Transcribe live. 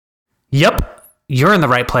Yep, you're in the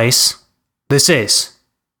right place. This is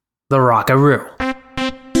the Rockaroo.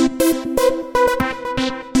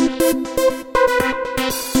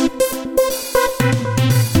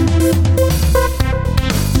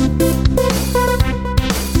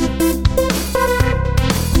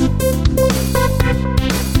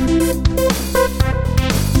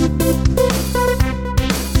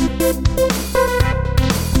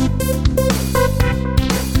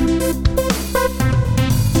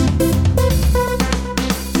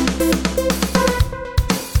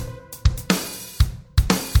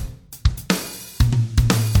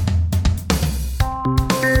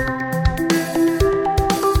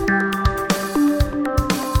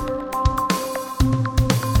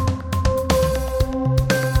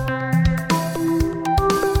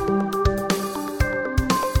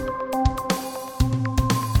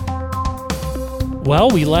 Well,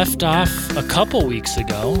 we left off a couple weeks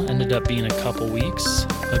ago, ended up being a couple weeks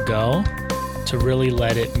ago, to really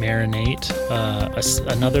let it marinate.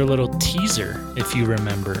 Another little teaser, if you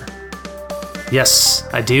remember. Yes,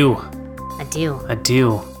 I do. I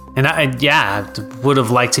do. And I would have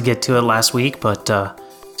liked to get to it last week, but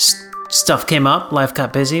stuff came up, life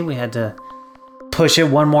got busy, we had to push it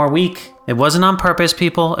one more week. It wasn't on purpose,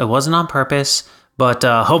 people, it wasn't on purpose, but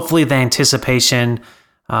hopefully the anticipation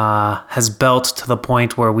has built to the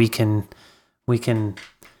point where we can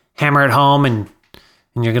hammer it home, and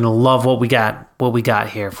you're gonna love what we got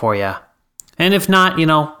here for you. And if not,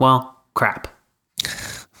 well, crap.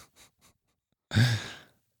 A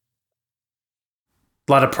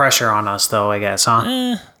lot of pressure on us, though, I guess, huh?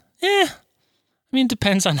 I mean, it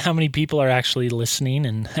depends on how many people are actually listening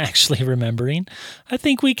and actually remembering. I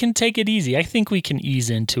think we can take it easy. I think we can ease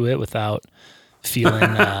into it without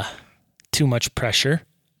feeling too much pressure.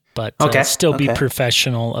 But still be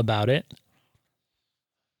professional about it.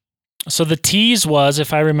 So the tease was,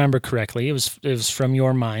 if I remember correctly, it was from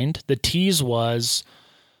your mind. The tease was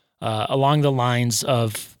along the lines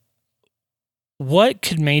of what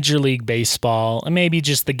could Major League Baseball, and maybe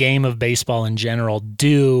just the game of baseball in general,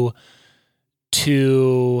 do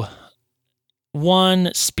to,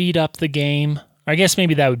 one, speed up the game. Or I guess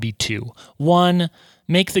maybe that would be two. One,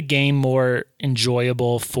 make the game more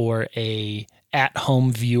enjoyable for a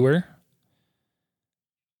at-home viewer,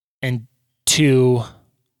 and two,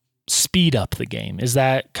 speed up the game. Is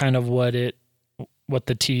that kind of what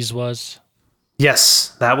the tease was?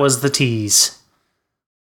 Yes, that was the tease.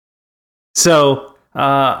 So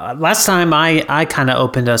last time I kind of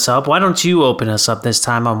opened us up. Why don't you open us up this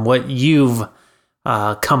time on what you've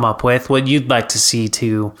come up with, what you'd like to see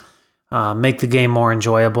to make the game more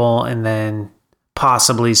enjoyable, and then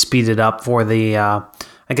possibly speed it up for the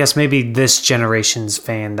I guess maybe this generation's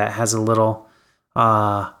fan that has a little,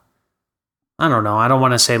 I don't know, I don't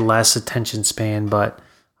want to say less attention span, but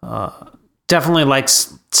definitely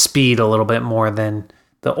likes speed a little bit more than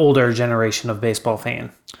the older generation of baseball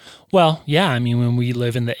fan. Well, yeah, I mean, when we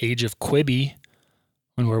live in the age of Quibi,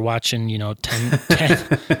 when we're watching, 10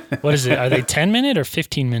 what is it? Are they 10-minute or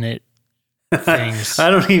 15-minute things? I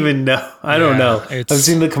don't even know. I don't know. I've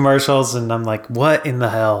seen the commercials and I'm like, what in the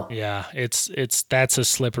hell? Yeah, that's a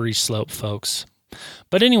slippery slope, folks.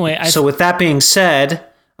 But anyway, so with that being said,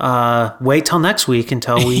 wait till next week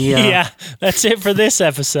until we yeah, that's it for this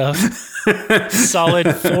episode.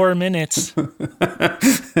 Solid 4 minutes.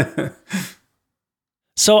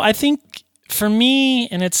 So I think for me,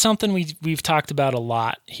 and it's something we've talked about a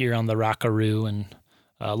lot here on the Rockaroo, and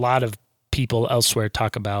a lot of people elsewhere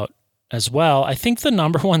talk about as well, I think the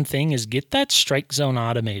number one thing is get that strike zone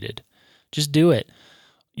automated. Just do it.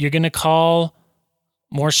 You're going to call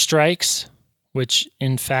more strikes, which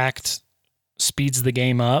in fact speeds the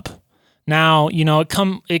game up. Now,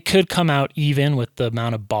 it could come out even with the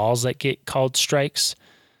amount of balls that get called strikes.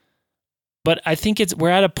 But I think we're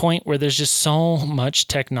at a point where there's just so much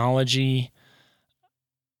technology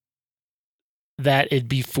that it'd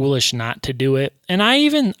be foolish not to do it. And I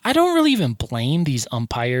don't really even blame these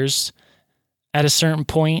umpires at a certain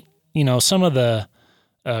point, some of the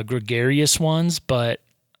gregarious ones, but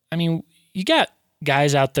I mean, you got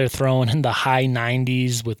guys out there throwing in the high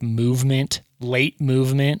 90s with movement, late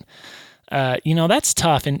movement. That's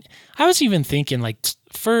tough. And I was even thinking, like,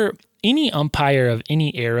 for any umpire of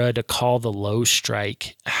any era to call the low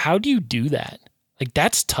strike, how do you do that? Like,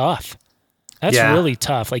 that's tough. That's really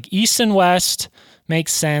tough. Like, east and west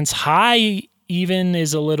makes sense. High even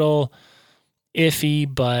is a little iffy,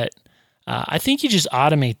 but I think you just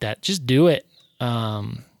automate that. Just do it.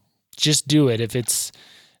 Just do it. If it's,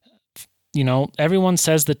 everyone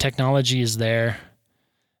says the technology is there.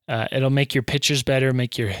 It'll make your pitchers better,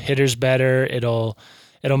 make your hitters better. It'll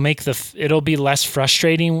it'll be less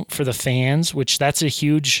frustrating for the fans, which that's a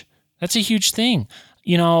huge thing.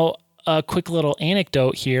 A quick little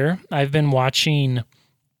anecdote here. I've been watching,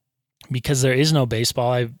 because there is no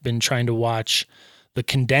baseball, I've been trying to watch the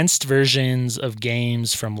condensed versions of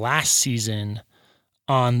games from last season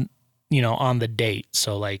on the date.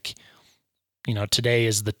 So like, today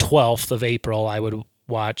is the 12th of April. I would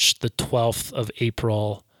watch the 12th of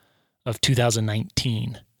April of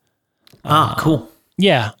 2019. Cool.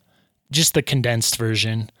 Yeah, just the condensed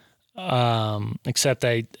version. Except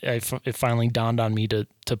it finally dawned on me to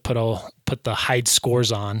put the hide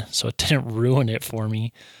scores on, so it didn't ruin it for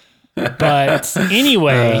me. But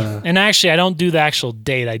anyway, and actually I don't do the actual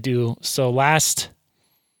date. I do. So last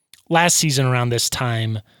season around this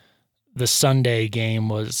time, the Sunday game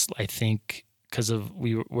was, I think, because of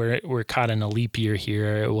we're caught in a leap year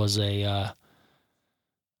here. It was I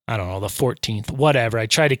don't know, the 14th, whatever. I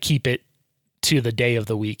try to keep it to the day of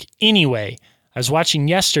the week. Anyway, I was watching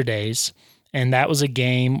yesterday's, and that was a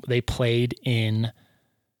game they played in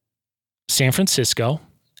San Francisco,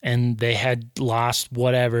 and they had lost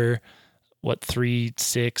 3,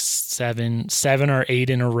 6, 7 or 8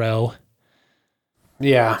 in a row.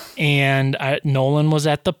 Yeah. And Nolan was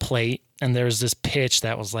at the plate, and there was this pitch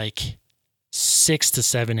that was like 6 to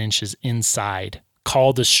 7 inches inside,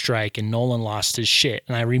 called a strike, and Nolan lost his shit.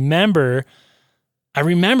 And I remember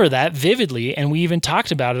that vividly, and we even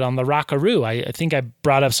talked about it on the Rockaroo. I think I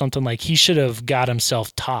brought up something like he should have got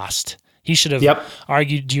himself tossed. He should have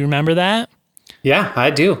argued. Do you remember that? Yeah, I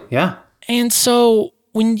do. Yeah. And so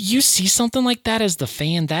when you see something like that as the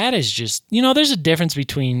fan, that is just, there's a difference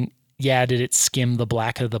between, did it skim the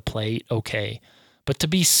black of the plate? Okay. But to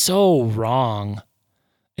be so wrong,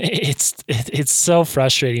 it's so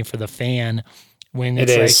frustrating for the fan when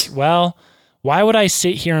it's like, well, why would I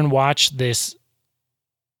sit here and watch this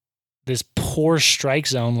poor strike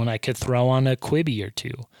zone when I could throw on a Quibi or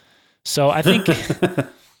two? So I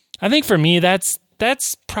think for me, that's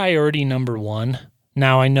priority number one.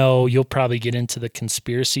 Now I know you'll probably get into the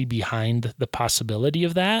conspiracy behind the possibility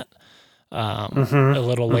of that a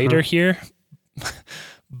little later here.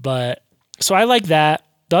 But so I like that.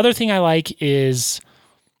 The other thing I like is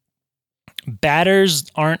batters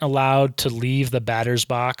aren't allowed to leave the batter's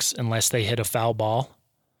box unless they hit a foul ball.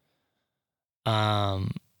 No,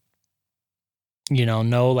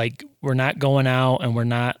 like we're not going out and we're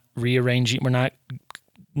not rearranging. We're not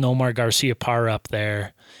Nomar Garcia Parr up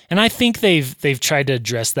there. And I think they've tried to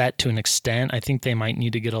address that to an extent. I think they might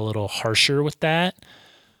need to get a little harsher with that.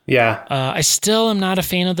 Yeah. I still am not a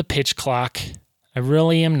fan of the pitch clock. I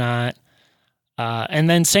really am not. And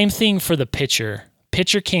then same thing for the pitcher.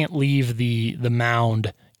 Pitcher can't leave the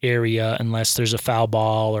mound area unless there's a foul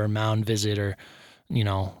ball or mound visit or,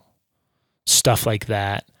 stuff like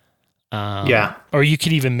that. Or you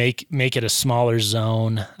could even make it a smaller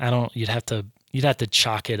zone. You'd have to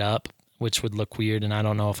chalk it up, which would look weird, and I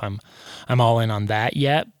don't know if I'm all in on that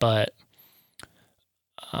yet. But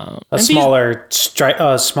smaller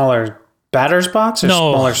batter's box or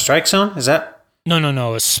smaller strike zone? Is that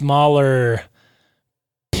no a smaller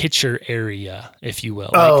pitcher area, if you will.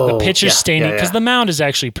 Like the pitcher's standing, because the mound is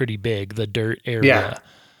actually pretty big, the dirt area.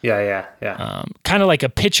 Yeah. Kind of like a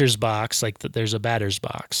pitcher's box, like there's a batter's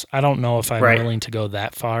box. I don't know if I'm willing to go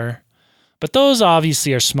that far. But those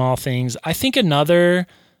obviously are small things. I think another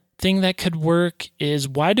thing that could work is,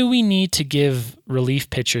 why do we need to give relief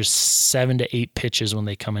pitchers 7 to 8 pitches when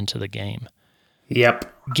they come into the game?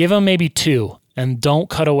 Yep. Give them maybe 2 and don't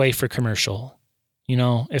cut away for commercial.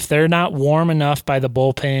 If they're not warm enough by the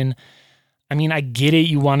bullpen, I mean, I get it.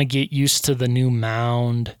 You want to get used to the new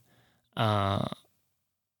mound.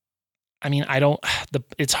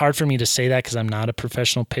 It's hard for me to say that because I'm not a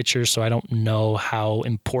professional pitcher, so I don't know how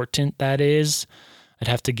important that is. I'd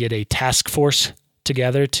have to get a task force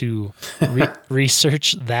together to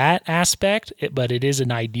research that aspect, but it is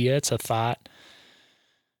an idea. It's a thought.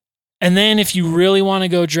 And then if you really want to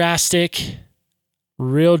go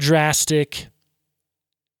real drastic,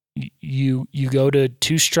 you go to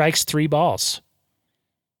 2 strikes, 3 balls.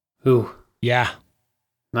 Ooh. Yeah.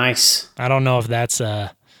 Nice. I don't know if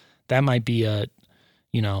that might be a,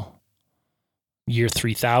 year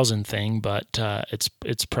 3000 thing, but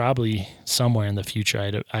it's probably somewhere in the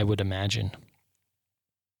future, I would imagine.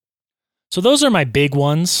 So those are my big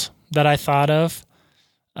ones that I thought of.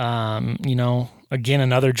 Again,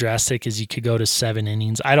 another drastic is you could go to 7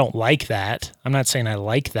 innings. I don't like that. I'm not saying I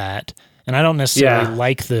like that. And I don't necessarily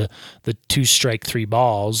like the 2 strike, 3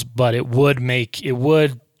 balls, but it would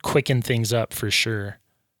quicken things up for sure.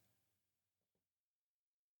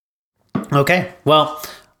 Okay. Well,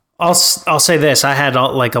 I'll say this. I had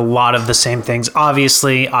like a lot of the same things.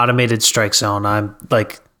 Obviously, automated strike zone. I'm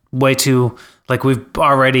like way too, like we've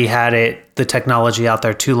already had it, the technology out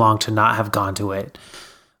there too long to not have gone to it.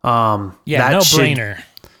 Yeah, no-brainer.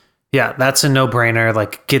 Yeah, that's a no-brainer.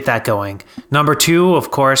 Like, get that going. Number 2,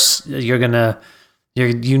 of course, you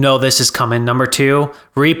know this is coming. Number 2,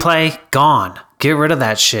 replay, gone. Get rid of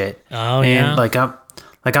that shit. Oh, and yeah.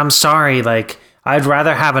 I'm sorry. Like, I'd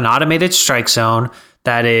rather have an automated strike zone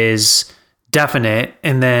that is definite,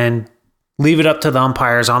 and then leave it up to the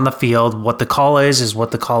umpires on the field. What the call is what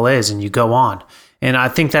the call is, and you go on. And I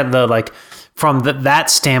think that from that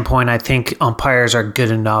standpoint, I think umpires are good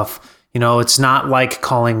enough. You know, it's not like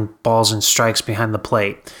calling balls and strikes behind the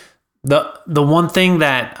plate. The one thing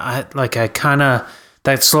that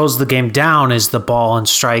that slows the game down is the ball and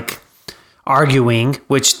strike arguing,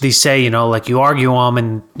 which they say, you know, like you argue them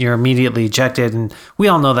and you're immediately ejected. And we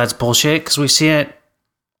all know that's bullshit because we see it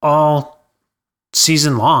all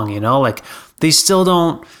season long, you know, like they still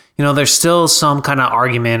don't, you know, there's still some kind of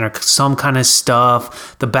argument or some kind of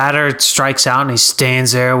stuff. The batter strikes out and he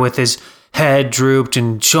stands there with his head drooped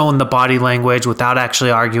and showing the body language without actually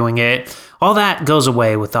arguing it. All that goes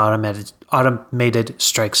away with automated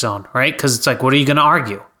strike zone, right? Because it's like, what are you going to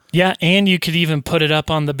argue? Yeah, and you could even put it up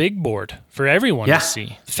on the big board for everyone to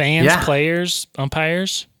see. Fans, players,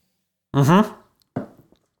 umpires. Mm-hmm.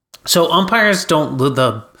 So umpires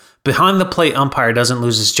the behind the plate umpire doesn't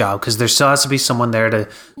lose his job because there still has to be someone there to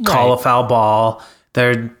call a foul ball.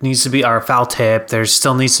 There needs to be our foul tip. There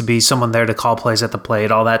still needs to be someone there to call plays at the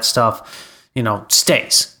plate. All that stuff, you know,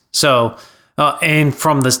 stays. So, and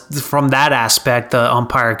from that aspect, the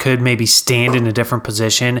umpire could maybe stand in a different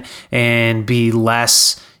position and be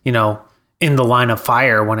less, you know, in the line of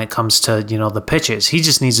fire when it comes to, you know, the pitches. He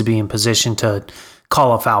just needs to be in position to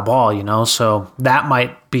call a foul ball, you know. So that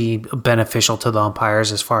might be beneficial to the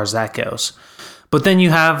umpires as far as that goes. But then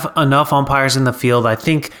you have enough umpires in the field. I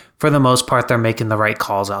think for the most part, they're making the right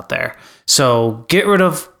calls out there. So get rid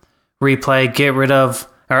of replay,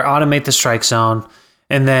 or automate the strike zone.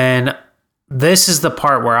 And then this is the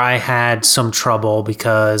part where I had some trouble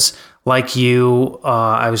because like you,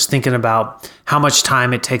 I was thinking about how much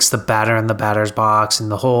time it takes the batter in the batter's box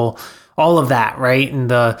and all of that, right?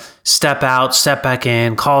 And the step out, step back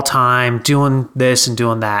in, call time, doing this and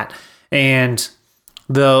doing that. And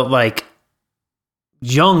the like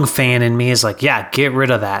young fan in me is like, yeah, get rid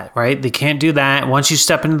of that, right? They can't do that. Once you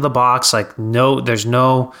step into the box, like no, there's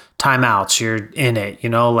no timeouts. You're in it, you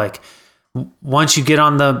know, like once you get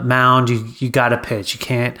on the mound, you got to pitch. You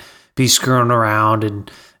can't be screwing around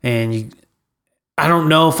and you, I don't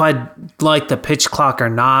know if I'd like the pitch clock or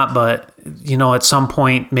not, but you know, at some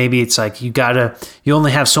point, maybe it's like you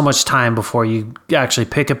only have so much time before you actually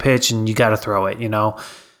pick a pitch and you got to throw it, you know?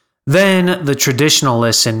 Then the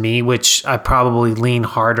traditionalist in me, which I probably lean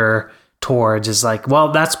harder towards, is like,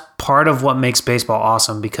 well, that's part of what makes baseball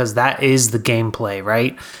awesome because that is the gameplay,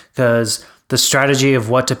 right? Because the strategy of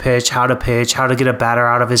what to pitch, how to get a batter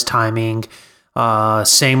out of his timing,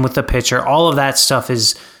 same with the pitcher, all of that stuff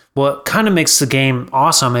is what kind of makes the game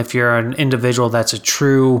awesome if you're an individual that's a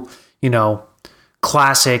true, you know,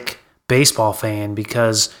 classic baseball fan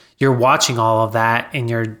because you're watching all of that and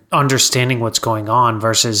you're understanding what's going on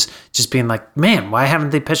versus just being like, man, why haven't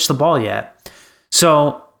they pitched the ball yet?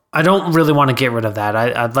 So I don't really want to get rid of that.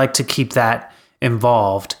 I'd like to keep that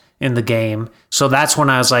involved in the game. So that's when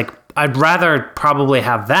I was like, I'd rather probably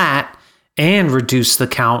have that and reduce the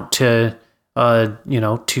count to,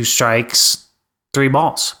 2 strikes, 3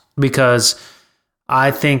 balls, because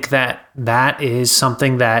I think that is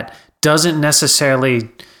something that doesn't necessarily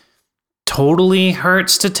totally hurt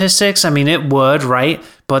statistics. I mean, it would, right?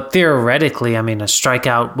 But theoretically, I mean, a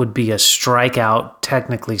strikeout would be a strikeout,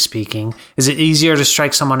 technically speaking. Is it easier to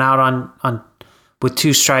strike someone out on with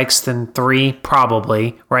 2 strikes than 3?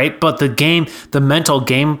 Probably, right? But the mental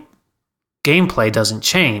gameplay doesn't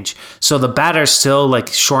change. So the batter still like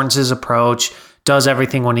shortens his approach, does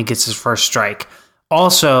everything when he gets his first strike.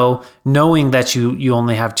 Also, knowing that you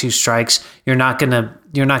only have 2 strikes, you're not gonna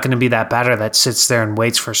be that batter that sits there and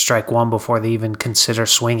waits for strike 1 before they even consider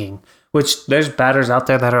swinging. Which there's batters out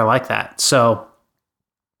there that are like that. So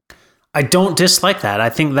I don't dislike that. I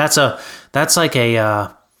think that's like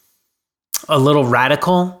a little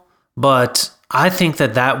radical, but I think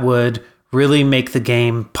that would really make the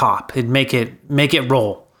game pop. It'd make it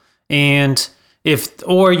roll. And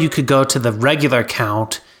or you could go to the regular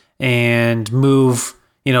count and move,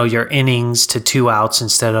 your innings to 2 outs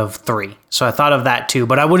instead of 3. So I thought of that too,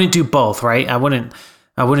 but I wouldn't do both, right? I wouldn't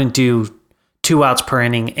do 2 outs per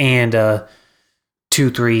inning and a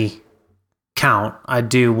 2-3 count. I'd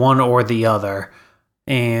do one or the other.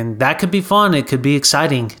 And that could be fun. It could be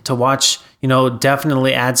exciting to watch.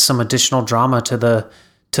 Definitely add some additional drama to the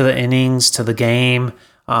innings, to the game.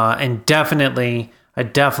 And I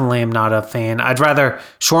definitely am not a fan. I'd rather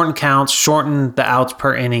shorten counts, shorten the outs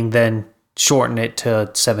per inning than shorten it to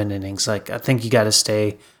 7 innings. Like, I think you got to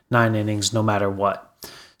stay 9 innings no matter what.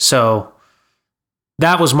 So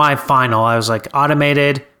that was my final. I was like,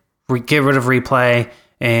 automated, get rid of replay,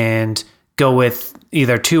 and go with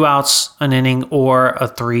either 2 outs an inning or a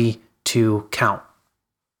 3-2 count.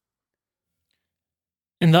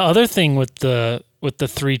 And the other thing with the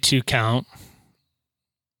 3-2 count,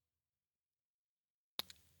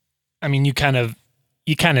 I mean, you kind of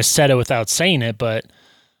said it without saying it, but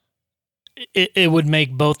it would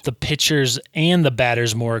make both the pitchers and the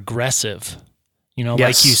batters more aggressive. Yes.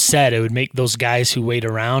 Like you said, it would make those guys who wait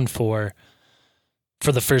around for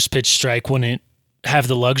the first pitch strike wouldn't have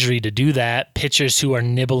the luxury to do that. Pitchers who are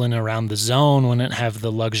nibbling around the zone wouldn't have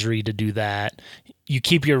the luxury to do that. You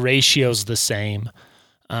keep your ratios the same.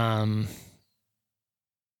 And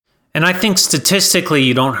I think statistically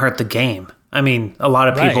you don't hurt the game. I mean, a lot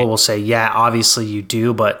of people will say, yeah, obviously you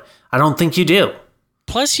do, but I don't think you do.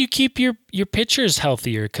 Plus, you keep your pitchers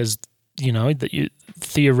healthier because,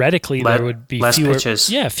 theoretically there would be fewer pitches.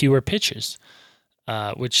 Yeah, fewer pitches,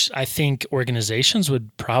 which I think organizations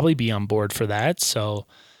would probably be on board for that. So,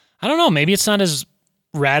 I don't know. Maybe it's not as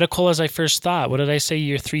radical as I first thought. What did I say?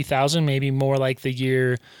 Year 3000? Maybe more like the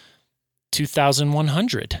year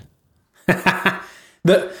 2100.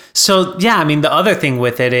 The other thing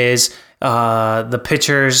with it is the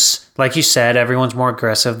pitchers, like you said, everyone's more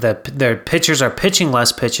aggressive. Their pitchers are pitching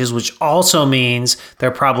less pitches, which also means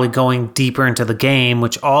they're probably going deeper into the game,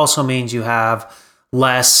 which also means you have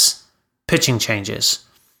less pitching changes.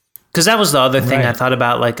 Because that was the other thing I thought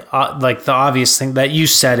about, like the obvious thing that you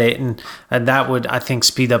said it, and that would, I think,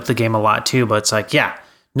 speed up the game a lot too. But it's like, yeah,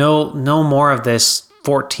 no more of this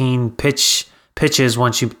 14 pitches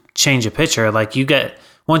once you change a pitcher. Like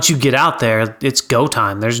once you get out there, it's go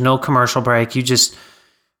time. There's no commercial break. You just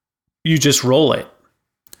roll it.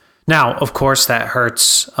 Now, of course, that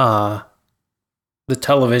hurts the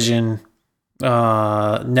television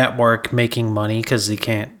network making money because they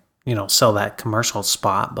can't, sell that commercial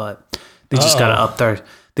spot. But they just got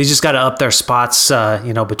to up their spots,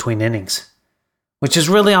 between innings, which is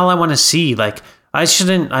really all I want to see. Like, I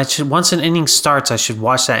should once an inning starts, I should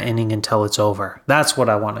watch that inning until it's over. That's what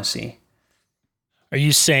I want to see. Are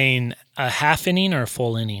you saying a half inning or a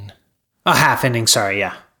full inning? A half inning, sorry,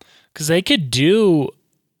 yeah. Because they could do...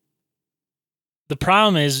 The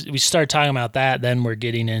problem is we start talking about that, then we're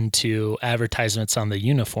getting into advertisements on the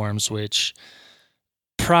uniforms, which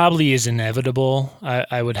probably is inevitable,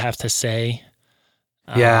 I would have to say.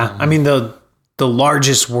 Yeah, I mean, the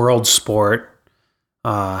largest world sport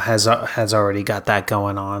has already got that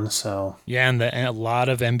going on, so... Yeah, and a lot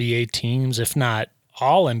of NBA teams, if not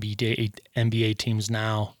all NBA teams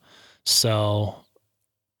now. So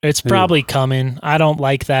it's probably coming. I don't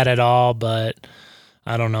like that at all, but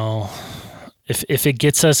I don't know. If it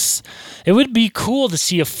gets us, it would be cool to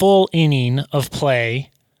see a full inning of play,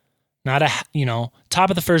 not top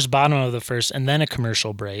of the first, bottom of the first, and then a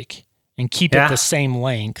commercial break, and keep it the same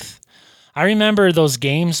length. I remember those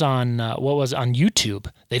games on on YouTube.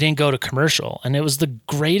 They didn't go to commercial, and it was the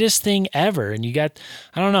greatest thing ever. And you got,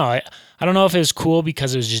 I don't know, I don't know if it was cool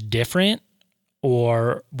because it was just different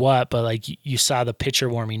or what, but like you saw the pitcher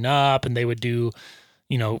warming up, and they would do,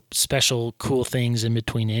 special cool things in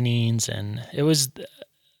between innings, and it was,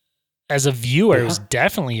 as a viewer, it was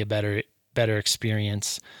definitely a better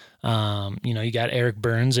experience. You got Eric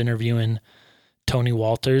Burns interviewing Tony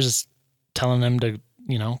Walters, telling him to,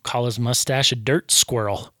 call his mustache a dirt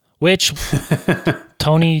squirrel, which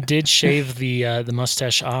Tony did shave the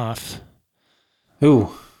mustache off.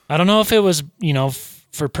 Ooh. I don't know if it was,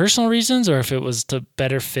 for personal reasons or if it was to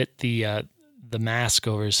better fit the mask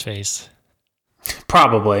over his face.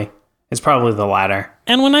 Probably. It's probably the latter.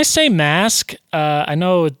 And when I say mask, I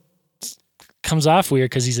know it comes off weird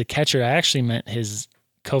because he's a catcher. I actually meant his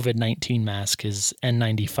COVID-19 mask, his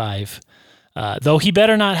N95. Though he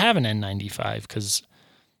better not have an N95 because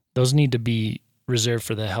those need to be reserved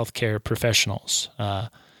for the healthcare professionals.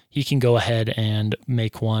 He can go ahead and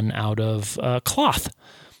make one out of cloth,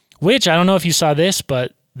 which I don't know if you saw this,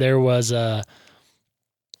 but there was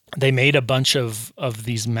they made a bunch of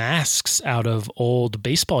these masks out of old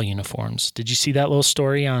baseball uniforms. Did you see that little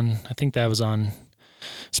story on, I think that was on,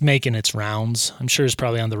 it's making its rounds. I'm sure it's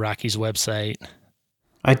probably on the Rockies website.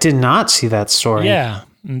 I did not see that story. Yeah.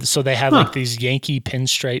 And so they had like these Yankee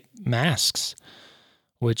pinstripe masks,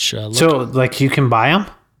 which so like you can buy them?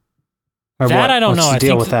 Or that what? I don't What's know. the I deal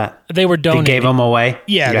think with that? they were donating. They gave them away?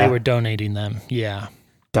 Yeah, they were donating them. Yeah.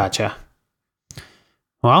 Gotcha.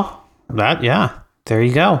 Well, there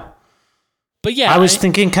you go. But yeah, I was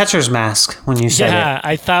thinking catcher's mask when you said it. Yeah,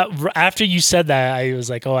 I thought after you said that, I was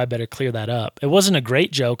like, oh, I better clear that up. It wasn't a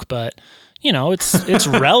great joke, but it's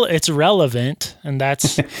relevant, and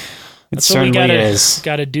that's what we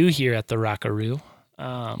gotta do here at the Rockaroo.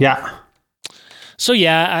 Yeah. So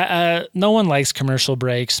yeah, no one likes commercial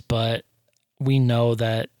breaks, but we know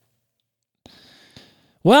that.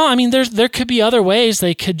 Well, I mean, there could be other ways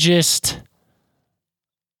they could just,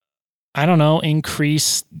 I don't know,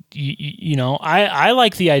 increase. I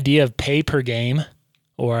like the idea of pay per game,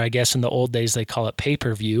 or I guess in the old days they call it pay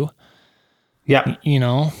per view. Yeah.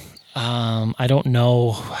 I don't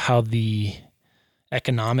know how the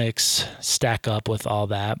economics stack up with all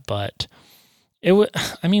that, but it would.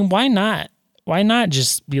 I mean, why not? Why not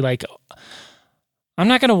just be like, I'm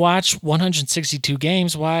not going to watch 162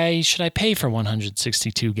 games. Why should I pay for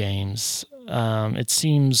 162 games? It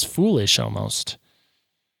seems foolish almost.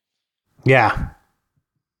 Yeah.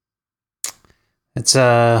 It's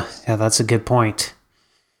that's a good point.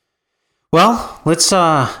 Well, let's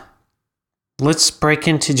break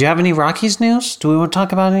into. Do you have any Rockies news? Do we want to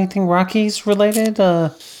talk about anything Rockies related?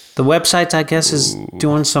 The website, I guess, is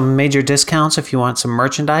doing some major discounts if you want some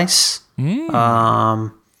merchandise.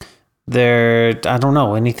 I don't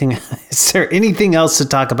know anything. Is there anything else to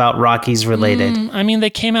talk about Rockies related? I mean,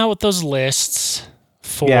 they came out with those lists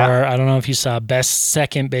for, I don't know if you saw, best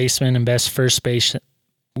second baseman and best first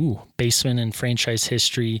baseman in franchise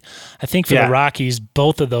history. I think for the Rockies,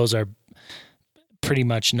 both of those are pretty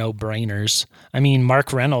much no-brainers. I mean,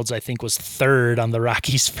 Mark Reynolds, I think, was third on the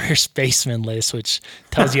Rockies' first baseman list, which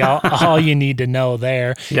tells you all you need to know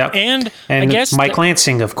there. Yep. And I guess Mike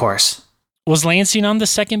Lansing, of course. Was Lansing on the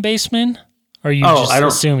second baseman? Or are you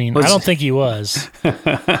assuming? I don't think he was. I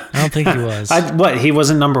don't think he was. He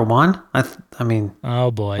wasn't number one? I mean... Oh,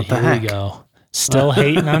 boy. Here we go. Still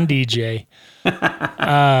hating on DJ.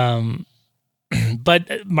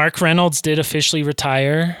 But Mark Reynolds did officially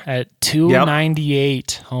retire at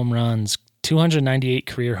 298 home runs. 298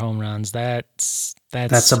 career home runs. That's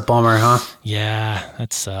a bummer, huh? Yeah,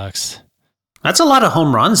 that sucks. That's a lot of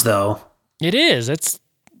home runs, though. It is. That's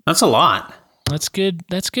a lot. That's good.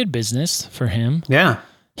 That's good business for him. Yeah.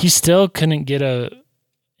 He still couldn't get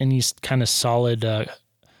any kind of solid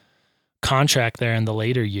contract there in the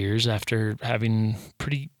later years after having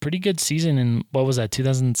pretty good season in, what was that,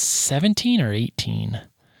 2017 or 18?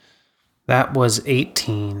 That was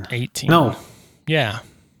 18. 18. No. Yeah.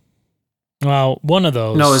 Well, one of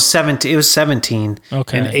those. No, it was 17. It was 17.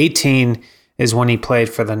 Okay. And 18 is when he played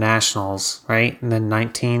for the Nationals, right? And then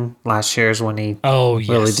 19 last year is when he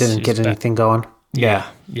really didn't get anything going. Yeah.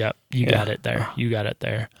 Yep. You got it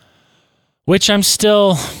there. Which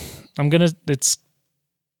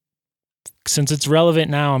since it's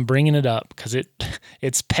relevant now, I'm bringing it up because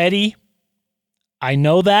it's petty. I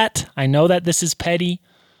know that this is petty,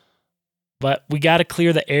 but we got to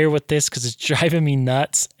clear the air with this because it's driving me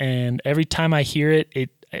nuts. And every time I hear it,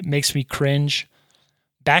 it makes me cringe.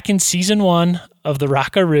 Back in season 1 of the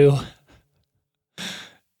Rockaroo,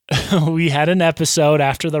 we had an episode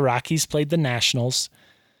after the Rockies played the Nationals,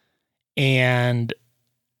 and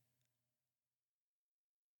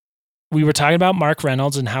we were talking about Mark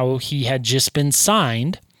Reynolds and how he had just been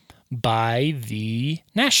signed by the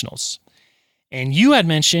Nationals. And you had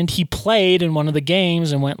mentioned he played in one of the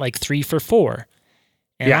games and went like 3 for 4.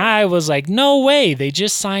 And I was like, no way. They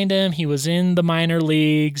just signed him. He was in the minor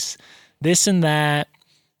leagues, this and that.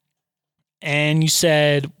 And you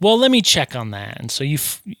said, well, let me check on that. And so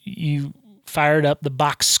you fired up the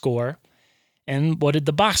box score. And what did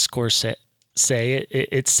the box score say?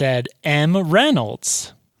 It said M.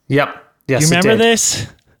 Reynolds. Yep. Yes, you remember this?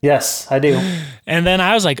 Yes, I do. And then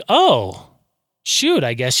I was like, oh, shoot,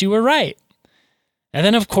 I guess you were right. And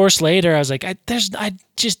then, of course, later I was like, I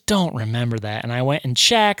just don't remember that. And I went and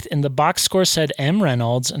checked, and the box score said M.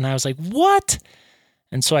 Reynolds. And I was like, what?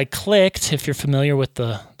 And so I clicked, if you're familiar with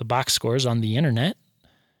the box scores on the internet,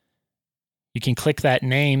 you can click that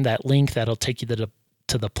name, that link that'll take you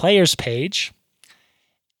to the players page.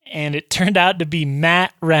 And it turned out to be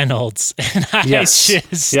Matt Reynolds. And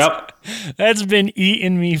that's been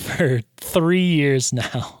eating me for 3 years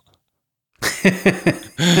now.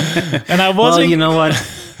 And I wasn't. Well, you know what?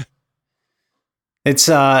 It's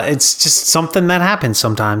just something that happens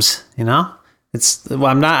sometimes, you know?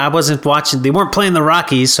 I wasn't watching, they weren't playing the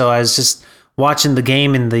Rockies, so I was just watching the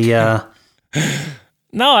game in the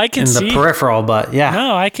no, I can see the peripheral, but yeah.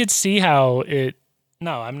 No, I could see how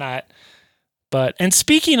no, I'm not. But, and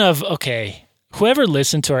speaking of, okay, whoever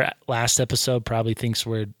listened to our last episode probably thinks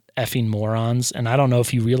we're effing morons. And I don't know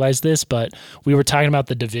if you realize this, but we were talking about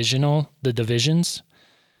the divisions.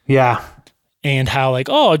 Yeah. And how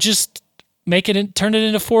just turn it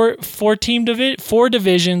into four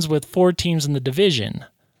divisions with 4 teams in the division.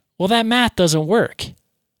 Well, that math doesn't work.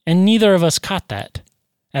 And neither of us caught that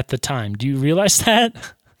at the time. Do you realize that?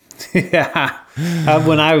 Yeah.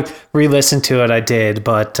 When I re-listened to it, I did,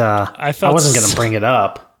 but I wasn't going to bring it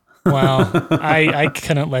up. Well, I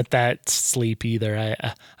couldn't let that sleep either.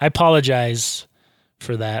 I apologize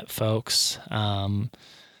for that, folks.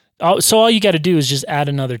 So all you got to do is just add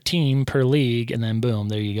another team per league, and then boom,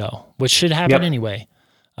 there you go. Which should happen anyway.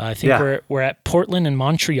 I think we're at Portland and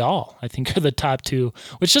Montreal. I think are the top 2,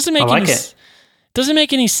 which doesn't make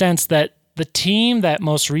any sense that the team that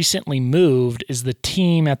most recently moved is the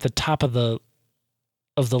team at the top of the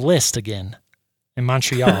list again in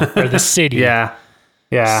Montreal or the city. Yeah.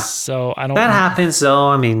 So I don't. That happens, though.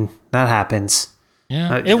 I mean, that happens.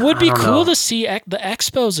 Yeah, it would be cool to see the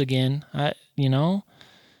Expos again.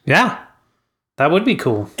 Yeah, that would be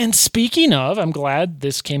cool. And speaking of, I'm glad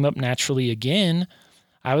this came up naturally again.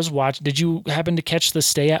 I was watching. Did you happen to catch the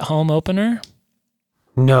stay-at-home opener?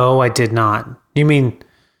 No, I did not. You mean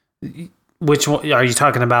which one? Are you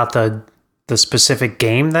talking about the specific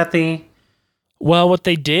game that the? Well, what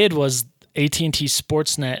they did was AT&T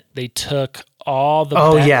Sportsnet. They took all the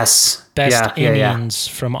best innings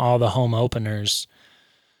from all the home openers.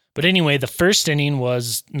 But anyway, the first inning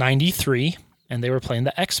was 93, and they were playing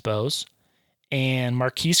the Expos. And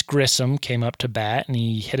Marquise Grissom came up to bat, and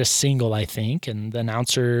he hit a single, I think. And the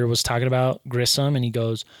announcer was talking about Grissom, and he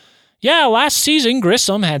goes, yeah, last season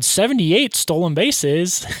Grissom had 78 stolen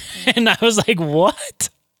bases. And I was like, what?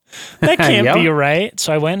 That can't be right.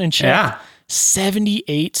 So I went and checked. Yeah.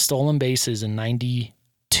 78 stolen bases in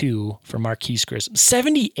 92 for Marquise Grissom.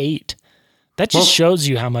 78. That just shows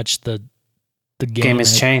you how much the game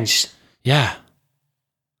has changed. Yeah.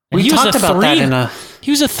 We talked about that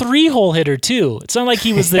he was a 3-hole hitter too. It's not like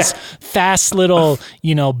he was this fast little,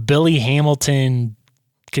 Billy Hamilton,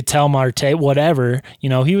 Ketel Marte, whatever.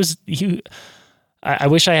 I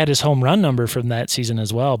wish I had his home run number from that season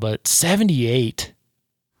as well, but 78.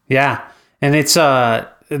 Yeah. And it's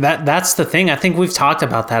that's the thing. I think we've talked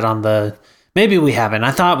about that maybe we haven't.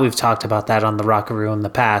 I thought we've talked about that on the Rockaroo in the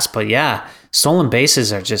past, but yeah, stolen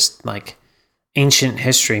bases are just like ancient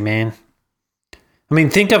history, man. I mean,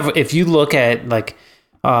 think of if you look at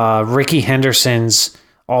Ricky Henderson's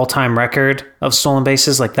all-time record of stolen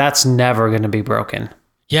bases, that's never going to be broken.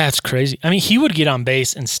 Yeah, it's crazy. I mean, he would get on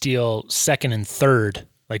base and steal second and third,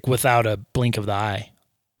 without a blink of the eye.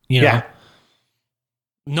 Yeah.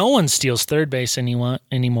 No one steals third base anymore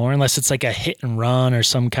unless it's a hit and run or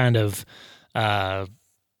some kind of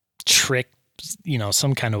trick,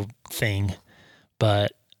 some kind of thing.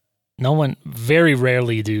 But no one, very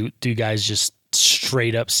rarely do guys just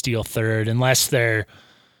straight up steal third unless they're,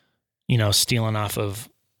 stealing off of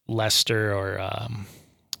Lester or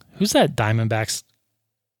who's that Diamondbacks?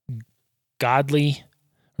 Godley.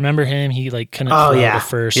 Remember him? He couldn't throw to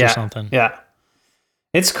first or something. Yeah.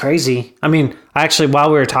 It's crazy. I mean, actually,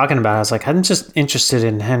 while we were talking about it, I was I'm just interested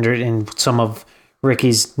in some of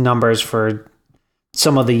Ricky's numbers for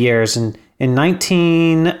some of the years. And in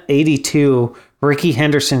 1982, Ricky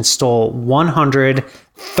Henderson stole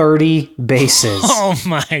 130 bases. Oh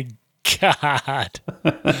my God.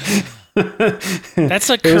 That's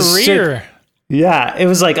a career. Yeah. It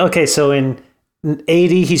was okay, so in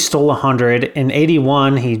 80, he stole 100. In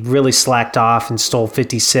 81, he really slacked off and stole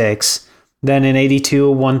 56. Then in 82,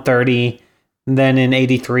 130. Then in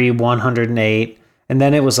 83, 108. And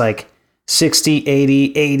then it was 60,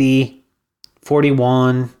 80, 80,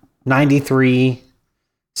 41, 93,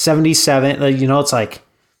 77. It's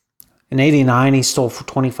in 89, he stole for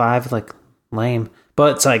 25. Lame.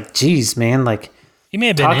 But it's geez, man. He may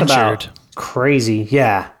have been injured. About crazy.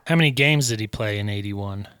 Yeah. How many games did he play in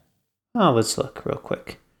 81? Oh, let's look real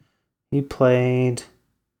quick. He played...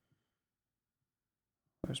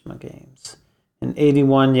 Where's my games? In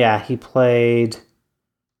 81, yeah, he played...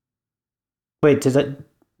 Wait,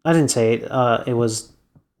 I didn't say it. It was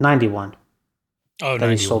 91. Oh, that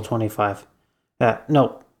 91. He stole 25.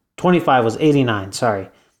 No, 25 was 89, sorry.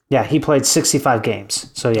 Yeah, he played 65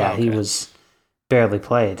 games. So, yeah, he was barely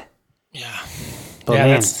played. Yeah. But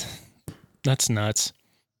man, that's nuts.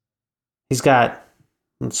 He's got...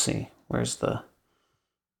 Let's see. Where's the...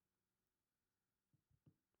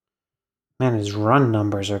 Man, his run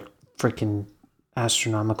numbers are freaking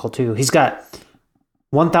astronomical, too. He's got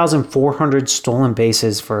 1,400 stolen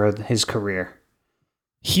bases for his career.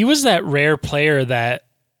 He was that rare player that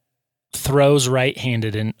throws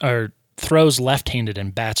right-handed or throws left-handed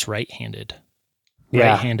and bats right-handed.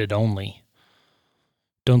 Yeah. Right-handed only.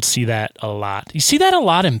 Don't see that a lot. You see that a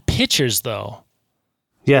lot in pitchers, though.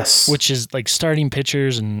 Yes. Which is like starting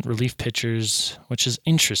pitchers and relief pitchers, which is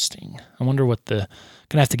interesting. I wonder what going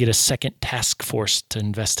to have to get a second task force to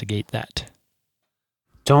investigate that.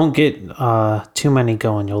 Don't get too many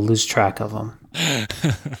going. You'll lose track of them.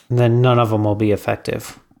 And then none of them will be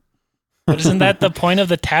effective. But isn't that the point of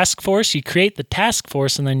the task force? You create the task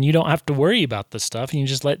force and then you don't have to worry about the stuff. And you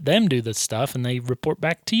just let them do the stuff and they report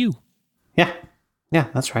back to you. Yeah. Yeah,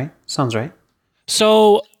 that's right. Sounds right.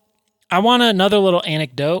 So I want another little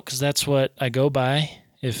anecdote because that's what I go by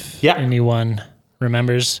if anyone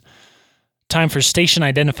remembers. Time for station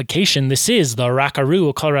identification. This is the Rockaroo,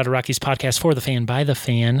 a Colorado Rockies podcast for the fan, by the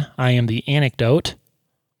fan. I am the anecdote.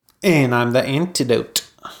 And I'm the antidote.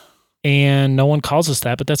 And no one calls us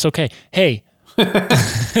that, but that's okay. Hey,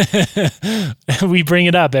 we bring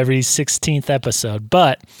it up every 16th episode.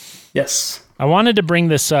 But yes, I wanted to bring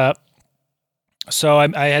this up. So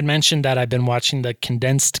I had mentioned that I've been watching the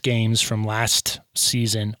condensed games from last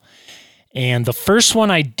season. And the first one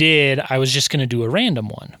I did, I was just going to do a random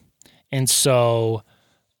one. And so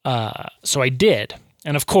I did.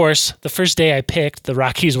 And of course, the first day I picked, the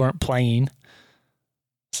Rockies weren't playing.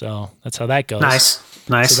 So that's how that goes. Nice.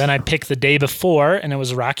 So then I picked the day before, and it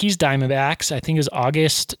was Rockies Diamondbacks. I think it was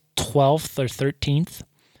August 12th or 13th.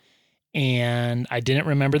 And I didn't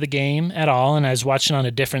remember the game at all, and I was watching on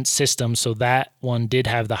a different system, so that one did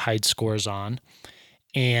have the hide scores on.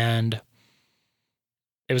 And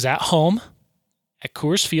it was at home at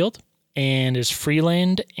Coors Field, and it's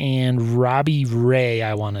Freeland and Robbie Ray,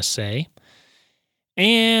 I want to say.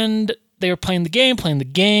 And they were playing the game.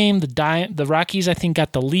 The Rockies, I think,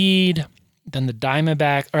 got the lead. Then the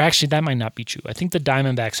Diamondbacks, or actually, that might not be true. I think the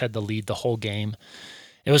Diamondbacks had the lead the whole game.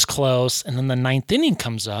 It was close. And then the ninth inning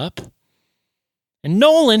comes up, and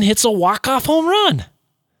Nolan hits a walk-off home run.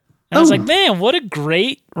 And I was like, man, what a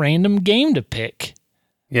great random game to pick.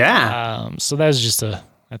 Yeah. So that was just I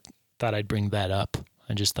thought I'd bring that up.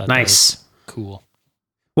 I just thought that was cool.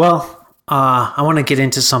 Well, I want to get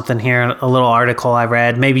into something here, a little article I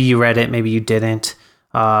read. Maybe you read it, maybe you didn't.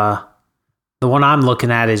 The one I'm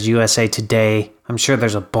looking at is USA Today. I'm sure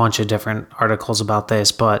there's a bunch of different articles about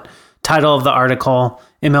this, but title of the article,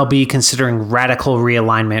 MLB considering radical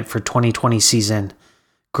realignment for 2020 season.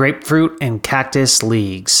 Grapefruit and Cactus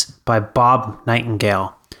Leagues by Bob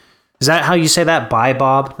Nightingale. Is that how you say that? By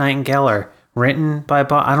Bob Nightingale or written by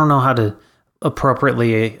Bob? I don't know how to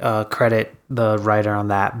appropriately credit the writer on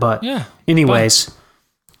that, but anyways,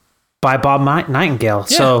 by Bob Nightingale.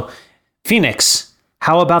 Yeah. So Phoenix,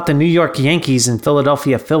 how about the New York Yankees and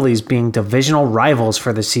Philadelphia Phillies being divisional rivals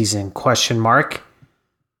for the season? ?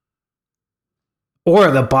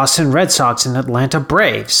 Or the Boston Red Sox and Atlanta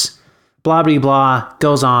Braves. Blah, blah, blah,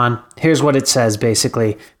 goes on. Here's what it says,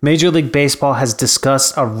 basically. Major League Baseball has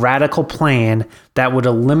discussed a radical plan that would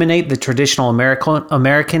eliminate the traditional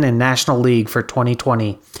American and National League for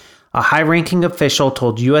 2020. A high-ranking official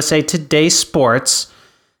told USA Today Sports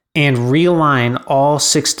and realign all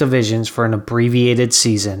 6 divisions for an abbreviated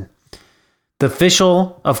season. The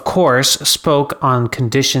official, of course, spoke on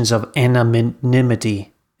conditions of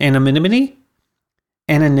anonymity. Anonymity?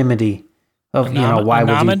 Of, why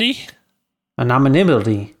would he...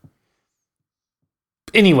 Anonymity.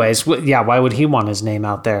 Anyways, why would he want his name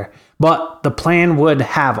out there? But the plan would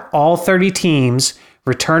have all 30 teams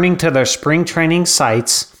returning to their spring training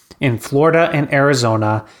sites in Florida and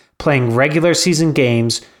Arizona, playing regular season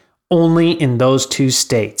games only in those 2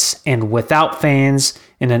 states and without fans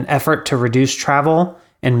in an effort to reduce travel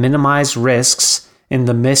and minimize risks in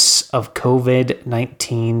the midst of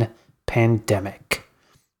COVID-19 pandemic.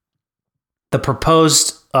 The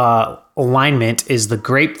proposed alignment is the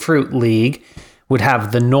Grapefruit League would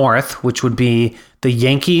have the North, which would be the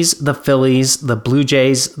Yankees, the Phillies, the Blue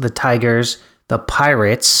Jays, the Tigers, the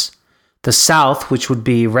Pirates. The South, which would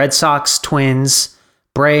be Red Sox, Twins,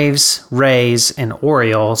 Braves, Rays, and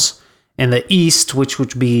Orioles. And the East, which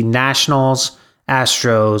would be Nationals,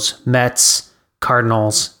 Astros, Mets,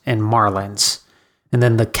 Cardinals, and Marlins. And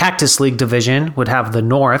then the Cactus League division would have the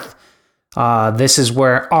North. This is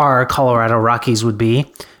where our Colorado Rockies would be,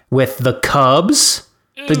 with the Cubs,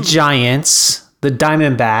 the Giants, the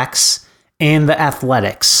Diamondbacks, and the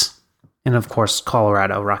Athletics. And of course,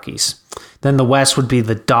 Colorado Rockies. Then the West would be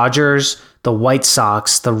the Dodgers, the White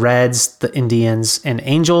Sox, the Reds, the Indians, and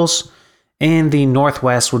Angels. And the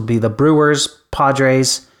Northwest would be the Brewers,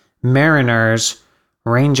 Padres, Mariners,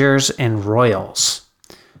 Rangers, and Royals.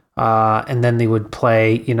 And then they would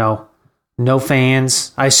play, no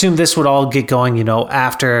fans. I assume this would all get going,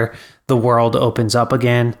 after the world opens up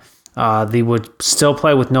again. They would still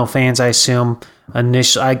play with no fans, I assume.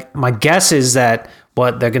 My guess is that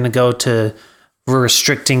they're going to go to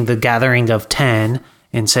restricting the gathering of 10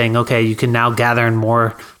 and saying, okay, you can now gather in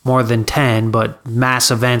more than 10, but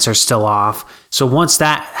mass events are still off. So once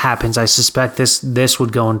that happens, I suspect this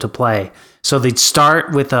would go into play. So they'd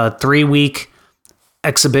start with a 3-week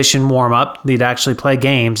exhibition warm-up. They'd actually play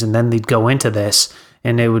games, and then they'd go into this.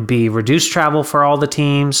 And it would be reduced travel for all the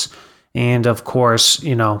teams. And, of course,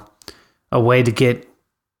 a way to get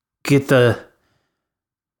the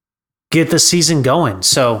season going.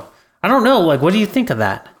 So I don't know. What do you think of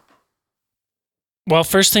that? Well,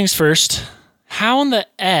 first things first. How in the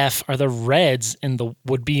F are the Reds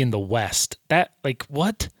would be in the West? That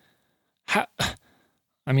what? How?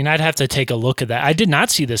 I mean, I'd have to take a look at that. I did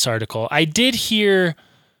not see this article. I did hear,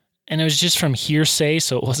 and it was just from hearsay,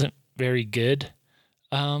 so it wasn't very good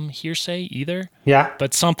hearsay either. Yeah.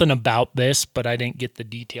 But something about this, but I didn't get the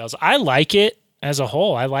details. I like it as a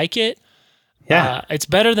whole. I like it. Yeah. It's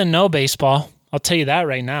better than no baseball. I'll tell you that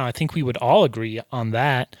right now. I think we would all agree on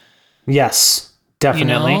that. Yes,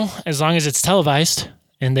 definitely. As long as it's televised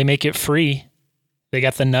and they make it free. They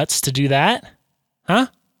got the nuts to do that? Huh?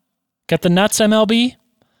 Got the nuts, MLB?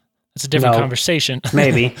 That's a different conversation.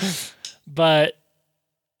 Maybe. But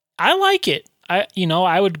I like it.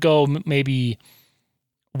 I would go maybe,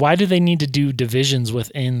 why do they need to do divisions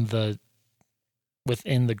within the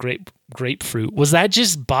grapefruit? Was that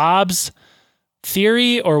just Bob's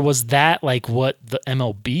theory, or was that what the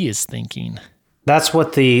MLB is thinking? That's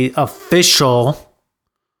what the official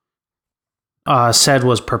said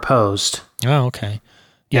was proposed. Oh, okay.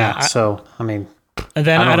 Yeah. I mean, and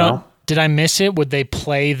then I don't know. Did I miss it? Would they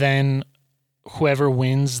play then? Whoever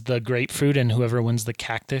wins the grapefruit and whoever wins the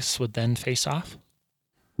cactus would then face off?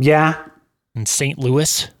 Yeah. In St.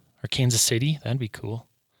 Louis or Kansas City? That'd be cool.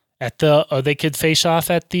 They could face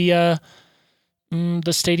off at the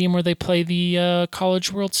stadium where they play the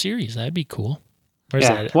College World Series. That'd be cool. Where's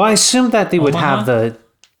that? Well, I assume that they would have the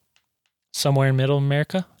somewhere in Middle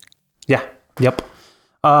America. Yeah. Yep.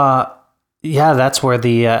 That's where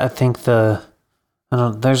there's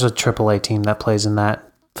a AAA team that plays in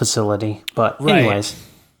that facility. But anyways,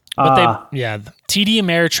 but TD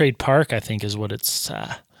Ameritrade Park, I think, is what it's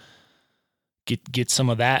get some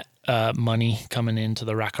of that money coming into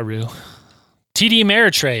the Rockaroo. TD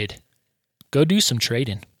Ameritrade, go do some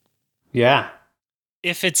trading. Yeah.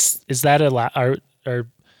 If is that allowed? Or is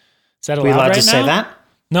that allowed? We allowed right to now? say that?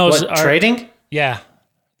 No, trading? Yeah.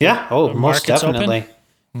 Yeah. Oh, most definitely. Open?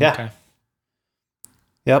 Yeah. Okay.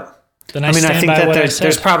 Yep. Then I think that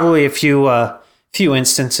there's probably a few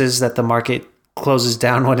instances that the market closes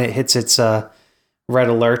down when it hits its red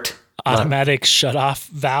alert. Automatic shut-off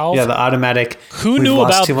valve. Yeah, the automatic. Who knew about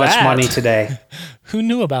that? Too much money today. Who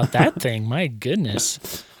knew about that thing? My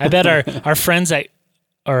goodness. I bet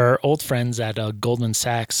our old friends at Goldman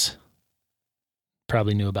Sachs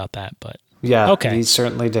probably knew about that. But yeah, okay, he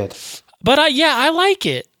certainly did. But I like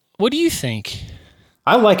it. What do you think?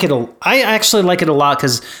 I like it. I actually like it a lot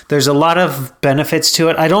because there's a lot of benefits to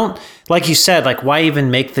it. I don't, like you said, why even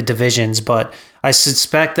make the divisions? But I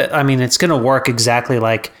suspect that, it's going to work exactly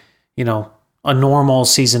like, a normal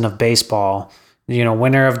season of baseball.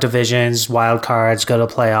 Winner of divisions, wild cards, go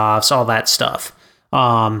to playoffs, all that stuff.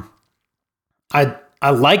 I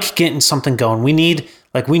like getting something going. We need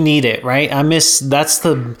it, right? That's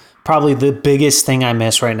probably the biggest thing I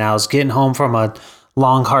miss right now is getting home from a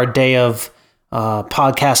long, hard day of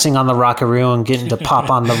podcasting on the Rockaroo and getting to pop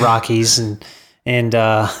on the Rockies and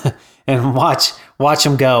watch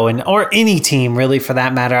them go, or any team really for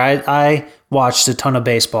that matter. I watched a ton of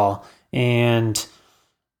baseball, and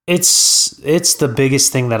it's the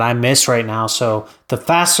biggest thing that I miss right now. So the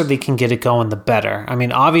faster they can get it going, the better.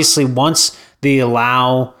 Obviously, once they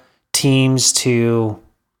allow teams to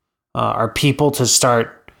or people to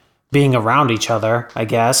start being around each other, I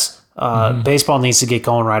guess baseball needs to get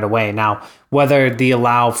going right away. Now, whether they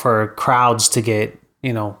allow for crowds to get,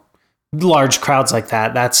 large crowds like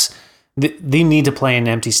that, they need to play in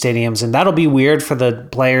empty stadiums, and that'll be weird for the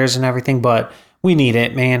players and everything, but we need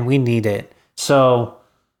it, man. We need it. So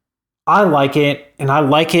I like it, and I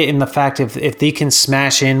like it in the fact if they can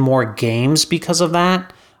smash in more games because of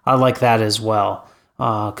that, I like that as well.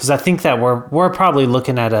 Because I think that we're probably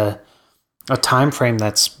looking at a time frame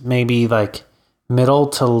that's maybe middle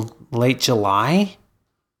to late July.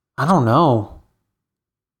 I don't know.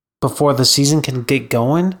 Before the season can get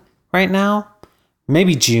going right now.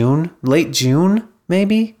 Maybe June, late June,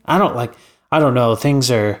 maybe. I don't know. Things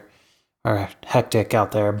are hectic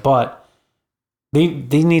out there, but they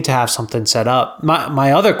need to have something set up.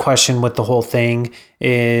 My other question with the whole thing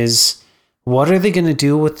is what are they going to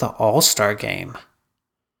do with the All-Star game?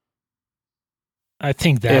 I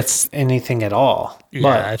think that's if anything at all. Yeah,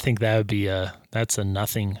 but, I think that would be that's a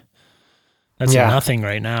nothing. That's a nothing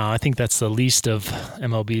right now. I think that's the least of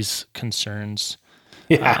MLB's concerns.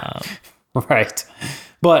 Yeah, right.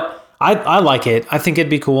 But I like it. I think it'd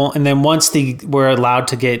be cool. And then once we're allowed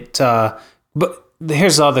to get, but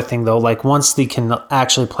here's the other thing though. Like once they can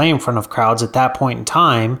actually play in front of crowds at that point in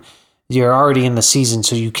time, you're already in the season,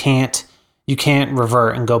 so you can't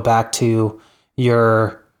revert and go back to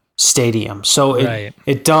your stadium. So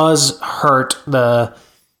it does hurt the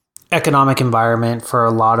economic environment for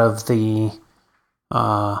a lot of the,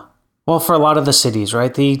 for a lot of the cities,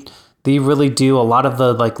 right? They really do. A lot of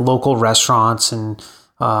the like local restaurants and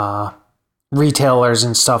retailers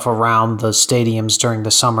and stuff around the stadiums during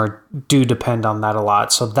the summer do depend on that a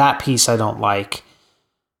lot. So that piece I don't like.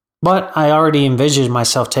 But I already envisioned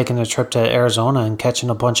myself taking a trip to Arizona and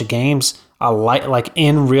catching a bunch of games. I like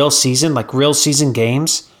in real season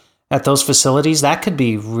games at those facilities. That could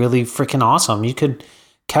be really freaking awesome. You could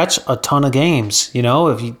catch a ton of games,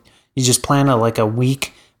 if you just plan a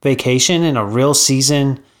week vacation in a real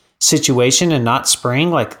season situation and not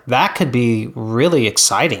spring. Like that could be really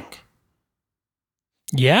exciting.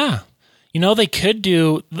 Yeah. They could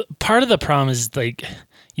do, part of the problem is like,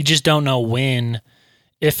 you just don't know when,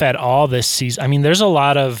 if at all this season. I mean, there's a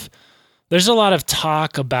lot of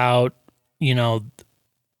talk about,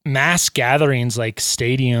 mass gatherings like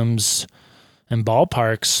stadiums and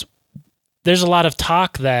ballparks. There's a lot of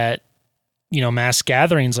talk that, mass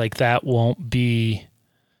gatherings like that won't be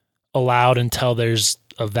allowed until there's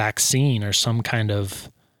a vaccine or some kind of,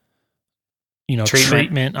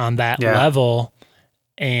 treatment on that level.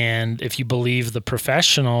 And if you believe the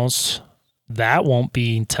professionals, that won't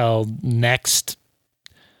be until next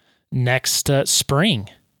spring,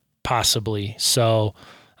 possibly. So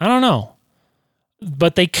I don't know,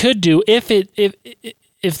 but they could do if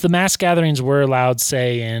the mass gatherings were allowed,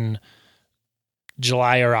 say in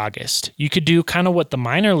July or August, you could do kind of what the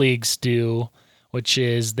minor leagues do, which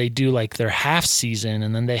is they do like their half season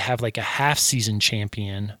and then they have like a half season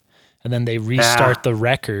champion and then they restart the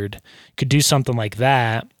record. Could do something like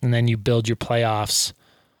that. And then you build your playoffs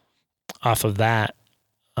off of that.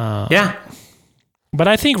 But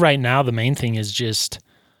I think right now the main thing is just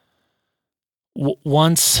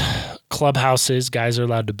once clubhouses, guys are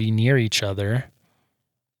allowed to be near each other.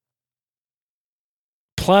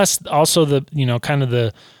 Plus, also the kind of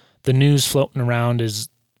the news floating around is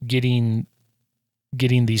getting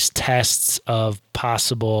these tests of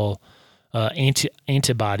possible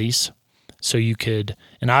antibodies, so you could,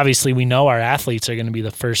 and obviously we know our athletes are going to be the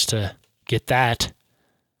first to get that.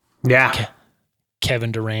 Yeah,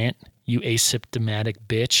 Kevin Durant, you asymptomatic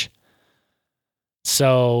bitch.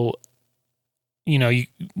 So,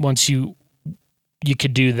 once you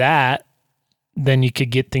could do that, then you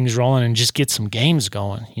could get things rolling and just get some games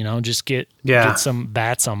going, just get some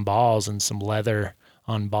bats on balls and some leather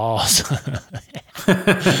on balls.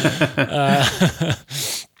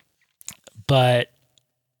 But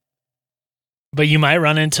you might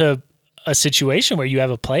run into a situation where you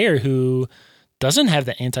have a player who doesn't have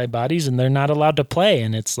the antibodies and they're not allowed to play.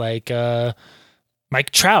 And it's like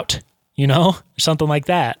Mike Trout, or something like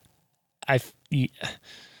that.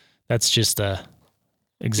 That's just a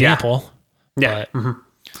example. Yeah. But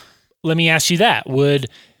let me ask you that. Would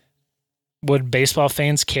baseball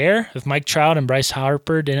fans care if Mike Trout and Bryce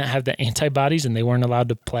Harper didn't have the antibodies and they weren't allowed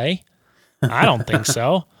to play? I don't think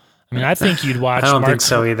so. I mean, I think you'd watch. I don't think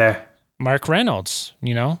so either. Mark Reynolds,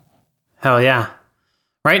 Hell yeah.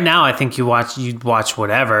 Right now, I think you'd watch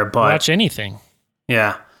whatever, but watch anything.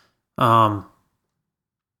 Yeah. I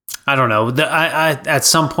don't know. I at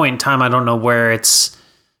some point in time, I don't know where it's,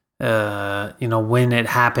 when it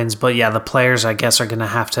happens, but yeah, the players, I guess, are going to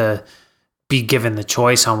have to be given the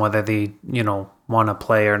choice on whether they, want to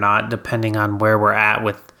play or not, depending on where we're at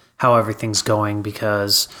with how everything's going,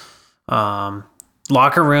 because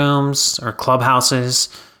locker rooms or clubhouses,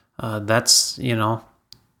 that's,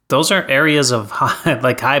 those are areas of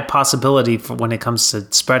high possibility for when it comes to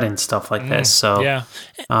spreading stuff like this. So, yeah.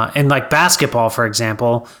 And like basketball, for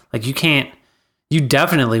example, like you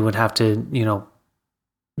definitely would have to,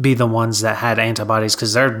 be the ones that had antibodies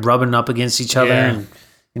because they're rubbing up against each other. And,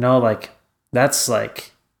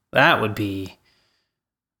 that would be,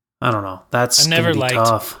 I don't know. That's gonna be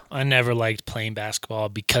tough. I never liked playing basketball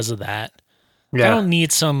because of that. Yeah. I don't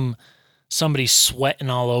need somebody sweating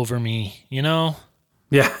all over me, Yeah.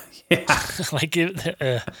 Yeah. like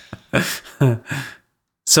it.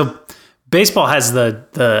 So baseball has the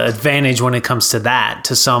advantage when it comes to that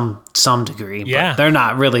to some degree. Yeah. But they're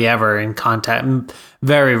not really ever in contact.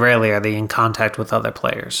 Very rarely are they in contact with other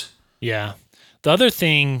players. Yeah. The other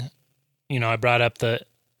thing, I brought up the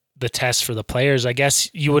test for the players. I guess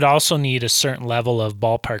you would also need a certain level of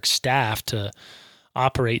ballpark staff to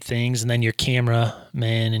operate things, and then your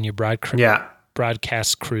cameraman and your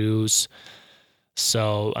broadcast crews.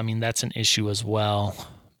 So, I mean, that's an issue as well.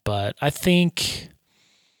 But I think,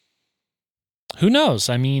 who knows?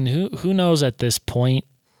 I mean, who knows at this point?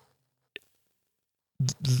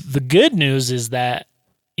 The good news is that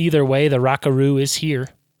either way, the Rockaroo is here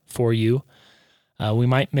for you. We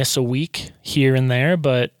might miss a week here and there,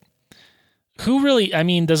 but who really, I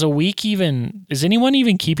mean, is anyone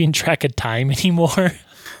even keeping track of time anymore?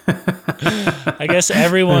 I guess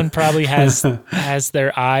everyone probably has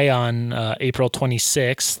their eye on April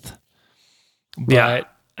 26th. But, yeah.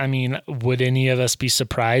 I mean, would any of us be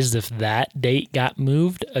surprised if that date got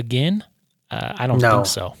moved again? I don't think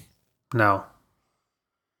so. No.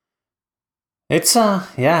 It's,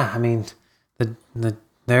 I mean,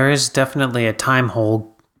 there is definitely a time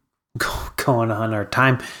hole going on, or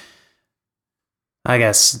time, I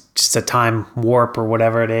guess, just a time warp or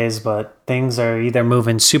whatever it is, but things are either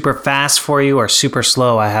moving super fast for you or super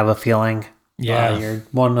slow, I have a feeling. Yeah. You're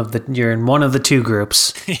in one of the two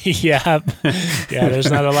groups. Yeah. Yeah,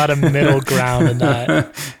 there's not a lot of middle ground in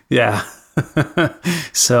that. Yeah.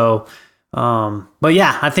 So, but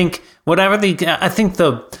yeah, I think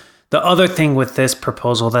the other thing with this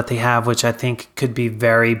proposal that they have, which I think could be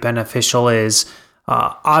very beneficial, is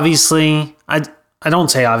obviously, I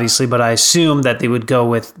don't say obviously, but I assume that they would go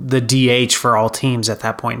with the DH for all teams at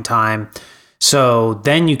that point in time. So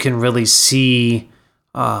then you can really see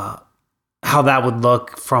how that would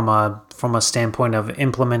look from a standpoint of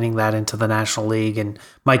implementing that into the National League, and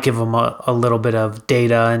might give them a little bit of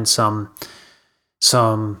data and some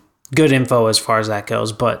good info as far as that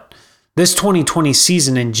goes. But this 2020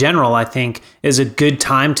 season in general, I think, is a good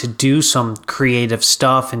time to do some creative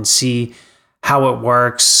stuff and see how it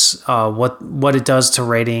works, what it does to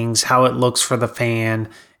ratings, how it looks for the fan.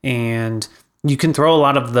 And you can throw a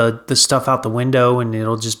lot of the stuff out the window, and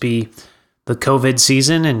it'll just be the COVID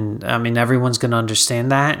season. And I mean, everyone's going to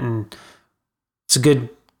understand that. And it's a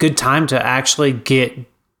good time to actually get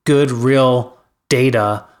good, real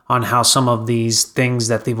data on how some of these things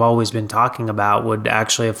that they've always been talking about would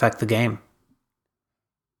actually affect the game.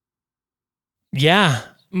 Yeah.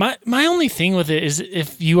 My only thing with it is,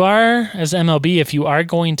 if you are, as MLB, if you are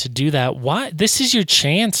going to do that, this is your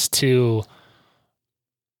chance to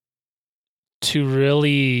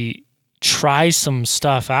really try some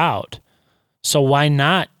stuff out. So why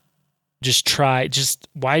not just try?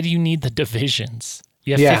 Why do you need the divisions?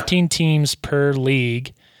 You have 15 teams per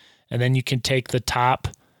league, and then you can take the top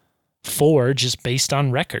 4 just based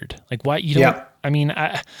on record. Like, why you don't? Yeah. I mean,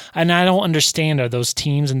 I don't understand. Are those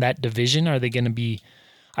teams in that division? Are they going to be?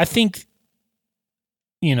 I think,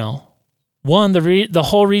 one, the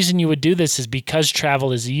whole reason you would do this is because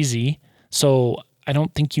travel is easy. So I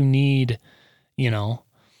don't think you need, I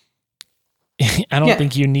don't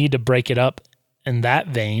think you need to break it up in that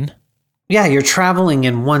vein. Yeah, you're traveling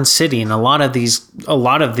in one city, and a lot of these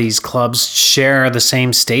clubs share the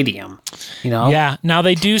same stadium. Yeah. Now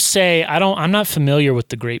they do say, I'm not familiar with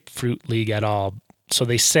the Grapefruit League at all. So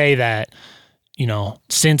they say that,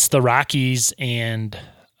 since the Rockies and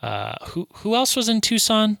who else was in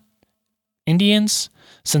Tucson? Indians,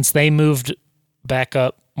 since they moved back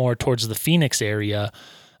up more towards the Phoenix area.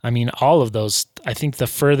 I mean, all of those, I think the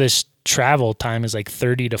furthest travel time is like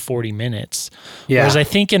 30 to 40 minutes. Yeah. Whereas I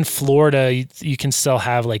think in Florida, you can still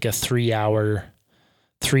have like a 3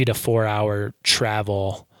 to 4 hour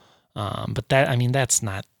travel. But that's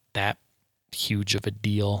not that huge of a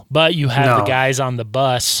deal. But you have the guys on the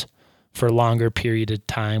bus for a longer period of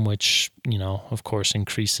time, which, of course,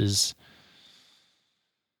 increases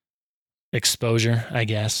exposure, I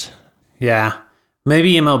guess. Yeah.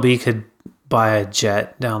 Maybe MLB could buy a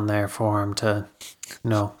jet down there for him to,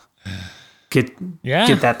 get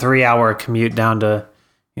that 3 hour commute down to,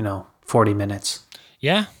 40 minutes.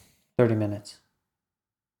 Yeah. 30 minutes.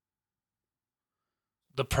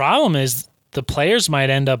 The problem is the players might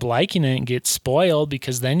end up liking it and get spoiled,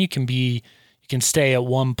 because then you can stay at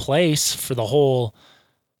one place for the whole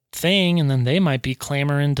thing, and then they might be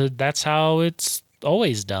clamoring that's how it's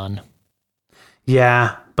always done.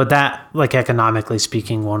 Yeah, but that, like, economically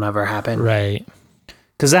speaking, won't ever happen. Right.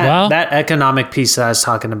 Because that economic piece that I was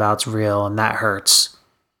talking about is real, and that hurts.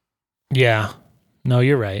 Yeah. No,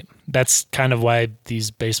 you're right. That's kind of why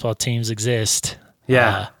these baseball teams exist.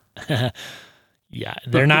 Yeah. Yeah.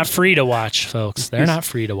 They're not free to watch, folks. They're not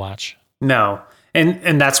free to watch. No.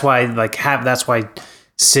 And that's why that's why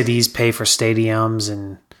cities pay for stadiums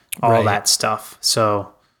and all that stuff.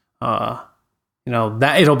 So that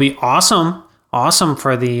it'll be awesome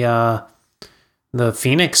for the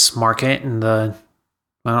Phoenix market and I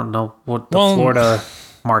don't know what the Florida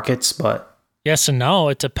markets, but yes and no.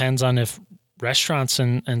 It depends on if restaurants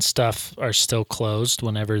and stuff are still closed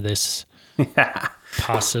whenever this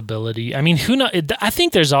possibility. I mean, who knows? I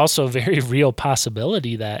think there's also a very real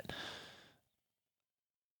possibility that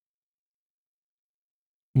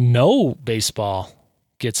no baseball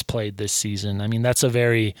gets played this season. I mean, that's a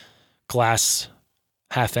very glass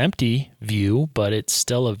half empty view, but it's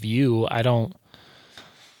still a view. I don't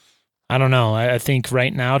know. I think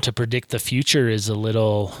right now to predict the future is a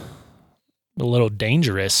little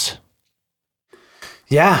dangerous.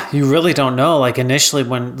 Yeah, you really don't know. Like initially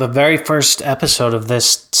when the very first episode of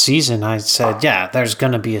this season, I said, yeah, there's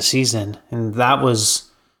going to be a season. And that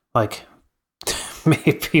was like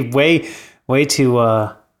maybe way too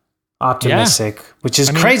optimistic, which is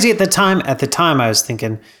crazy at the time. At the time I was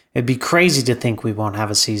thinking it'd be crazy to think we won't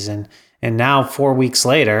have a season. And now 4 weeks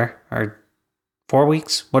later, or 4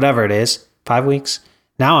 weeks, whatever it is, 5 weeks.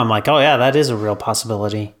 Now I'm like, oh yeah, that is a real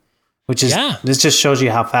possibility, which is, this just shows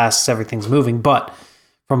you how fast everything's moving. But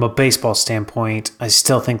from a baseball standpoint, I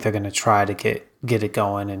still think they're going to try to get it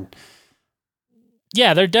going. And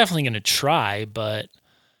yeah, they're definitely going to try, but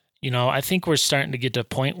I think we're starting to get to a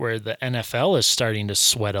point where the NFL is starting to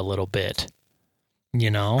sweat a little bit,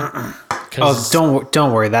 Oh,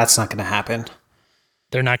 don't worry. That's not going to happen.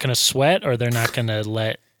 They're not going to sweat, or they're not going to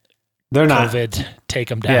let COVID take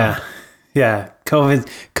them down. Yeah.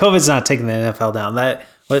 COVID's not taking the NFL down.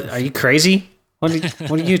 What are you crazy? What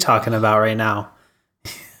are you talking about right now?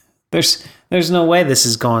 There's no way this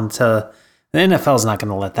is going to. The NFL's not going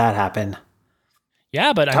to let that happen.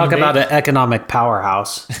 Yeah, but talk about an economic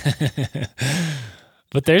powerhouse.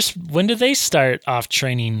 But when did they start off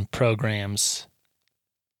training programs?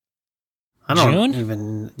 I don't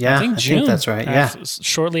even. Yeah, I think that's right. Yeah,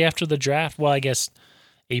 shortly after the draft. Well, I guess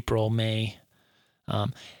April, May.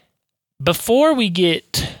 Before we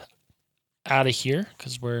get out of here,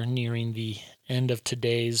 because we're nearing the end of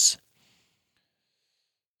today's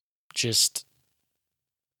just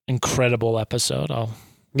incredible episode.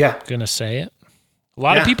 Gonna say it. A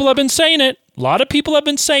lot of people have been saying it.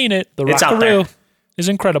 The Rockaroo is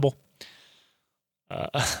incredible.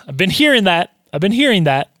 I've been hearing that.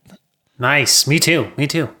 Nice. Me too.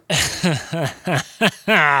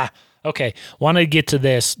 Okay. Want to get to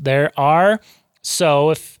this.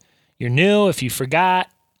 So if you're new, if you forgot,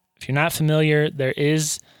 if you're not familiar, there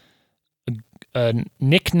is a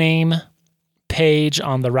nickname page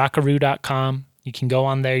on the rockaroo.com. You can go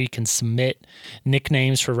on there. You can submit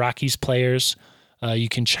nicknames for Rockies players. You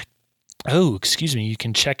can check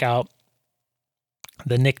out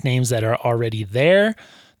the nicknames that are already there.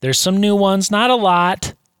 There's some new ones, not a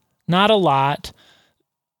lot.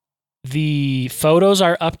 The photos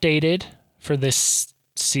are updated for this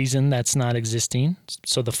season that's not existing.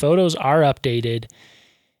 So the photos are updated.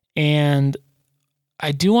 And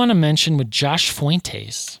I do want to mention with Josh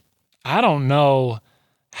Fuentes, I don't know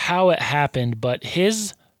how it happened, but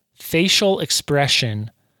his facial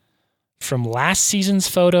expression from last season's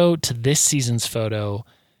photo to this season's photo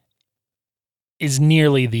is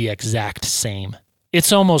nearly the exact same.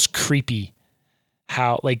 It's almost creepy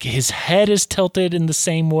how his head is tilted in the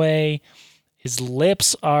same way. His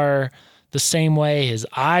lips are the same way. His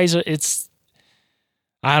eyes are,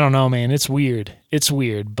 I don't know, man. It's weird,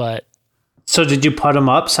 but. So did you put them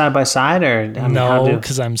up side by side or? No,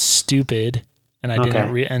 because I'm stupid and I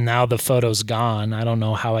didn't and now the photo's gone. I don't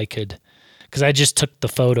know how I could, because I just took the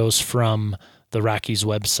photos from the Rockies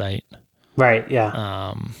website. Right. Yeah.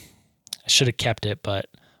 I should have kept it, but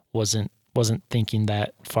wasn't thinking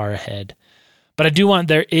that far ahead. But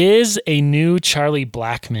there is a new Charlie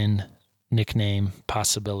Blackmon nickname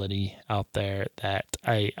possibility out there that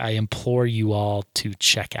I implore you all to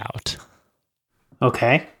check out.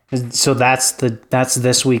 Okay. So that's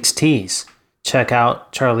this week's tease. Check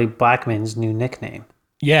out Charlie Blackmon's new nickname.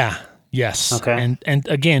 Yeah. Yes. Okay. And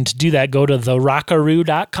again, to do that, go to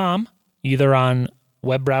therockaroo.com, either on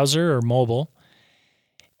web browser or mobile,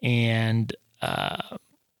 and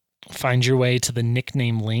find your way to the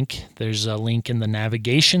nickname link. There's a link in the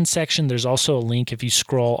navigation section. There's also a link if you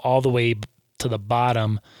scroll all the way to the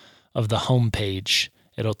bottom of the homepage.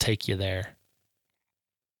 It'll take you there.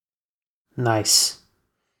 Nice.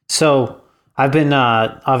 So I've been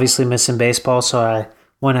obviously missing baseball, so I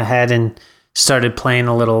went ahead and started playing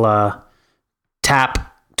a little TAP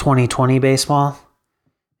 2020 baseball.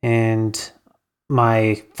 And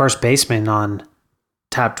my first baseman on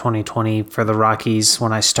Tap 2020 for the Rockies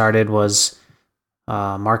when I started was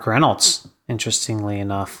Mark Reynolds, interestingly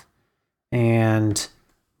enough. And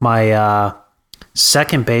my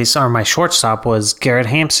second base, or my shortstop, was Garrett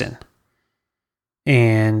Hampson.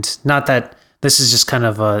 And not that this is just kind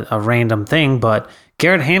of a random thing, but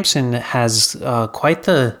Garrett Hampson has quite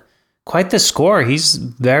the score. He's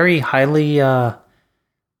very highly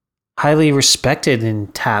respected in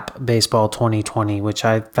Tap Baseball 2020, which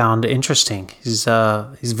I found interesting. He's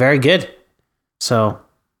very good. So,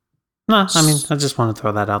 no, I mean, I just want to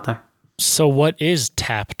throw that out there. So, what is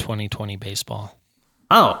Tap 2020 baseball?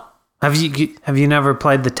 Oh, have you never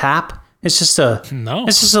played the Tap? It's just a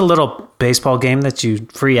little baseball game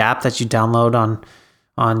free app that you download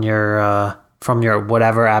on your from your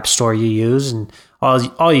whatever app store you use, and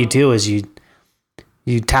all you do is you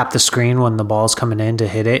tap the screen when the ball's coming in to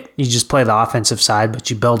hit it. You just play the offensive side,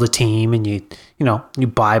 but you build a team and you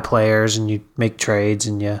buy players and you make trades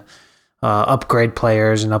and you upgrade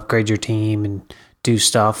players and upgrade your team and do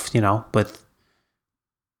stuff, and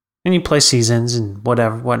you play seasons and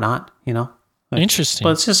whatnot. Interesting.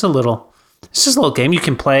 But it's just a little game you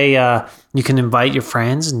can play. You can invite your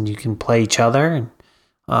friends and you can play each other. And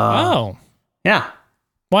yeah.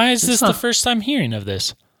 Why is this the first time hearing of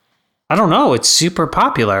this? I don't know. It's super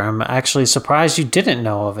popular. I'm actually surprised you didn't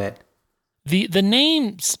know of it. The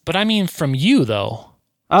names, but I mean from you though.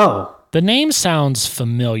 Oh, the name sounds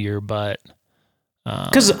familiar, but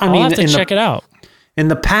because I'll have to check it out. In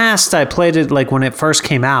the past, I played it like when it first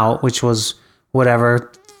came out, which was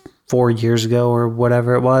 4 years ago or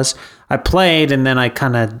whatever it was. I played and then I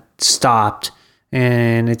kind of stopped,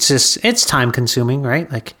 and it's time consuming,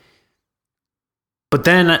 right? But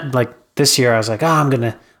then like this year, I was like, I'm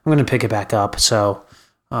gonna pick it back up. So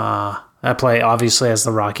I play obviously as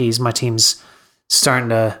the Rockies. My team's starting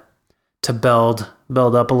to build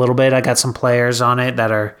up a little bit. I got some players on it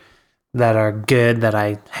that are good that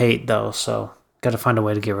I hate though. So got to find a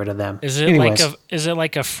way to get rid of them. Is it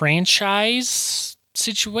like a franchise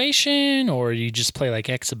situation, or you just play like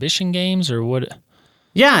exhibition games, or what?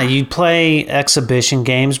 Yeah, you play exhibition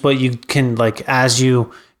games, but you can as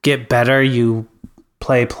you get better, you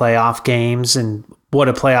play playoff games. And what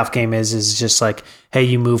a playoff game is just hey,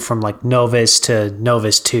 you move from novice to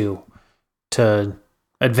novice 2 to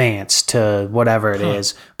advanced to whatever it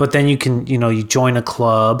is. But then you can, you join a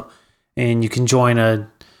club and you can join a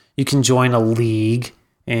league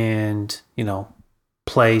and,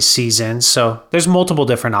 play seasons. So there's multiple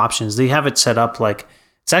different options. They have it set up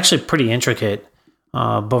it's actually pretty intricate.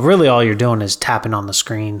 But really all you're doing is tapping on the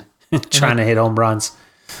screen, trying to hit home runs.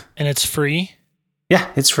 And it's free? Yeah,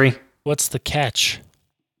 it's free. What's the catch?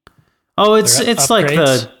 Oh, it's it's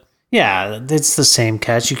the same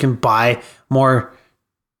catch. You can buy more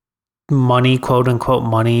money, quote unquote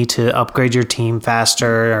money, to upgrade your team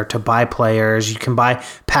faster or to buy players. You can buy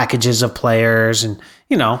packages of players, and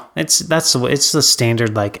it's the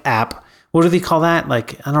standard app. What do they call that?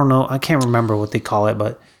 I don't know. I can't remember what they call it,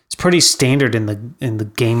 but it's pretty standard in the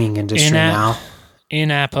gaming industry now.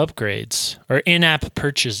 In-app upgrades or in-app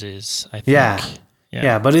purchases, I think.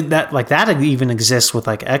 Yeah, but that even exists with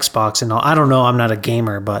Xbox and all. I don't know. I'm not a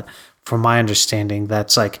gamer, but from my understanding,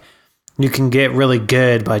 that's you can get really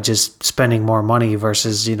good by just spending more money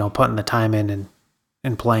versus putting the time in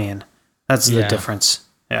and playing. That's the difference.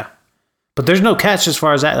 Yeah, but there's no catch as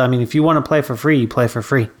far as that. I mean, if you want to play for free, you play for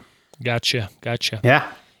free. Gotcha. Yeah.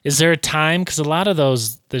 Is there a time? Because a lot of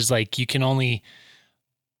those, there's you can only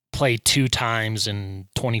play 2 times in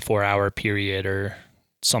 24-hour period or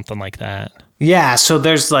something like that. Yeah, so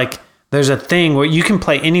there's a thing where you can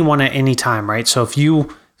play anyone at any time, right? So if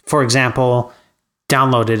you, for example,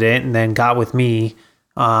 downloaded it and then got with me,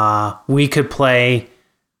 we could play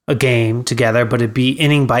a game together, but it'd be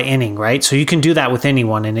inning by inning, right? So you can do that with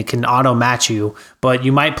anyone and it can auto match you, but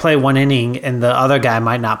you might play 1 inning and the other guy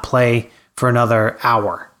might not play for another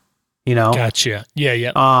hour. Gotcha.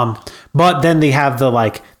 Yeah. But then they have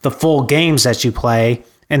the full games that you play,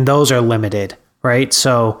 and those are limited, right?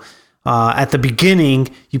 So at the beginning,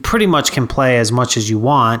 you pretty much can play as much as you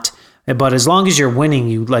want, but as long as you're winning,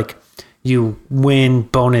 you win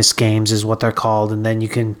bonus games is what they're called, and then you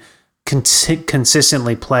can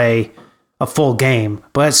consistently play a full game.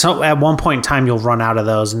 But at one point in time, you'll run out of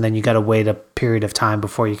those, and then you got to wait a period of time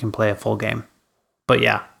before you can play a full game. But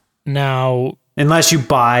yeah. Now, unless you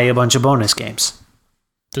buy a bunch of bonus games.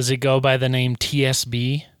 Does it go by the name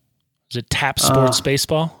TSB? Is it Tap Sports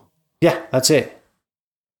Baseball? Yeah, that's it.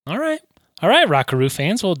 All right, Rockaroo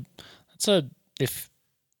fans. Well, if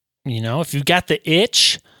you've got the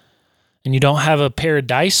itch and you don't have a pair of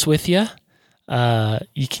dice with you,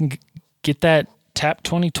 you can get that Tap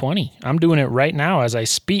 2020. I'm doing it right now as I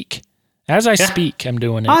speak. As I speak, I'm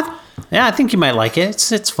doing it. I think you might like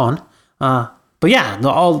it. It's fun. But yeah,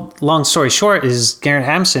 long story short is Garrett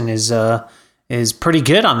Hampson is pretty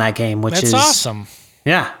good on that game, which is awesome.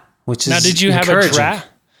 Yeah, which is now. Did you encouraging. have a draft?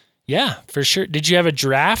 Yeah, for sure. Did you have a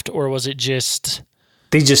draft, or was it just?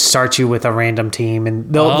 They just start you with a random team,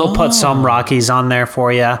 and they'll put some Rockies on there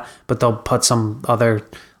for you, but they'll put some other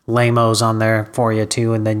lamos on there for you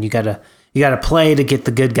too, and then you gotta play to get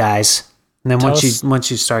the good guys, and then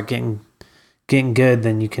once you start getting good,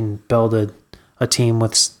 then you can build a team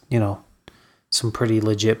with some pretty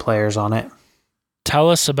legit players on it. Tell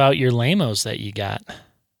us about your lamos that you got.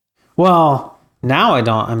 Well, now I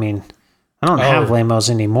don't have lamos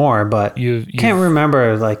anymore, but you can't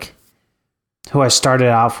remember like who I started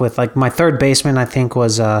off with. Like my third baseman, I think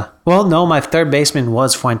was my third baseman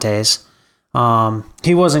was Fuentes.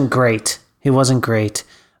 He wasn't great.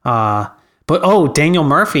 But Daniel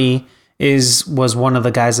Murphy was one of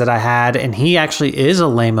the guys that I had, and he actually is a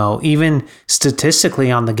lamo. Even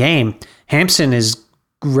statistically on the game, Hampson is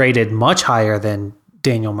rated much higher than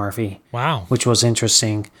Daniel Murphy. Wow. Which was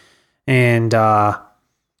interesting. And trying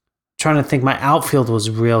to think, my outfield was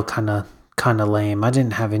real kind of lame. I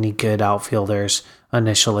didn't have any good outfielders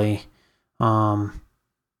initially. I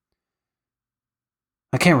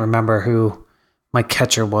can't remember who my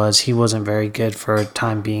catcher was. He wasn't very good for a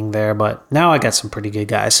time being there, but now I got some pretty good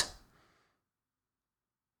guys.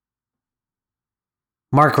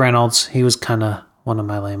 Mark Reynolds, he was kind of one of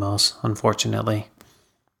my lamos, unfortunately.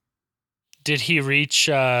 Did he reach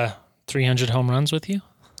 300 home runs with you?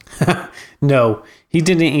 No, he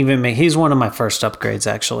didn't even he's one of my first upgrades,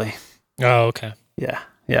 actually. Oh, okay. Yeah.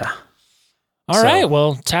 All right,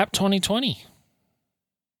 well, Tap 2020.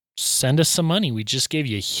 Send us some money. We just gave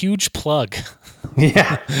you a huge plug.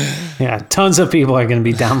 Yeah. Tons of people are going to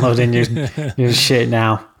be downloading your shit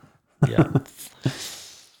now. Yeah.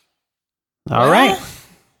 All right.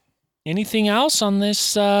 Anything else on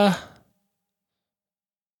this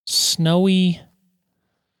snowy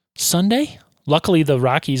Sunday? Luckily, the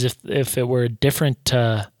Rockies, if it were a different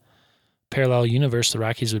parallel universe, the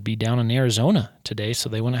Rockies would be down in Arizona today, so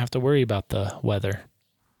they wouldn't have to worry about the weather.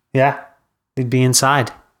 Yeah, they'd be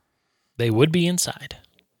inside. They would be inside.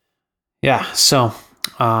 Yeah, so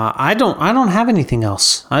I don't have anything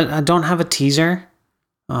else. I don't have a teaser.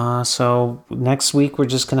 So next week we're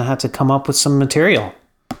just gonna have to come up with some material.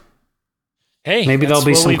 Hey, maybe there'll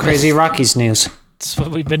be some crazy Rockies news. That's what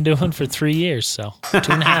we've been doing for 3 years. So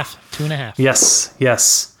 2.5.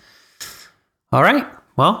 Yes. All right.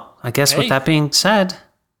 Well, I guess with that being said,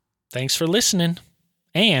 thanks for listening,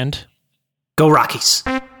 and go Rockies.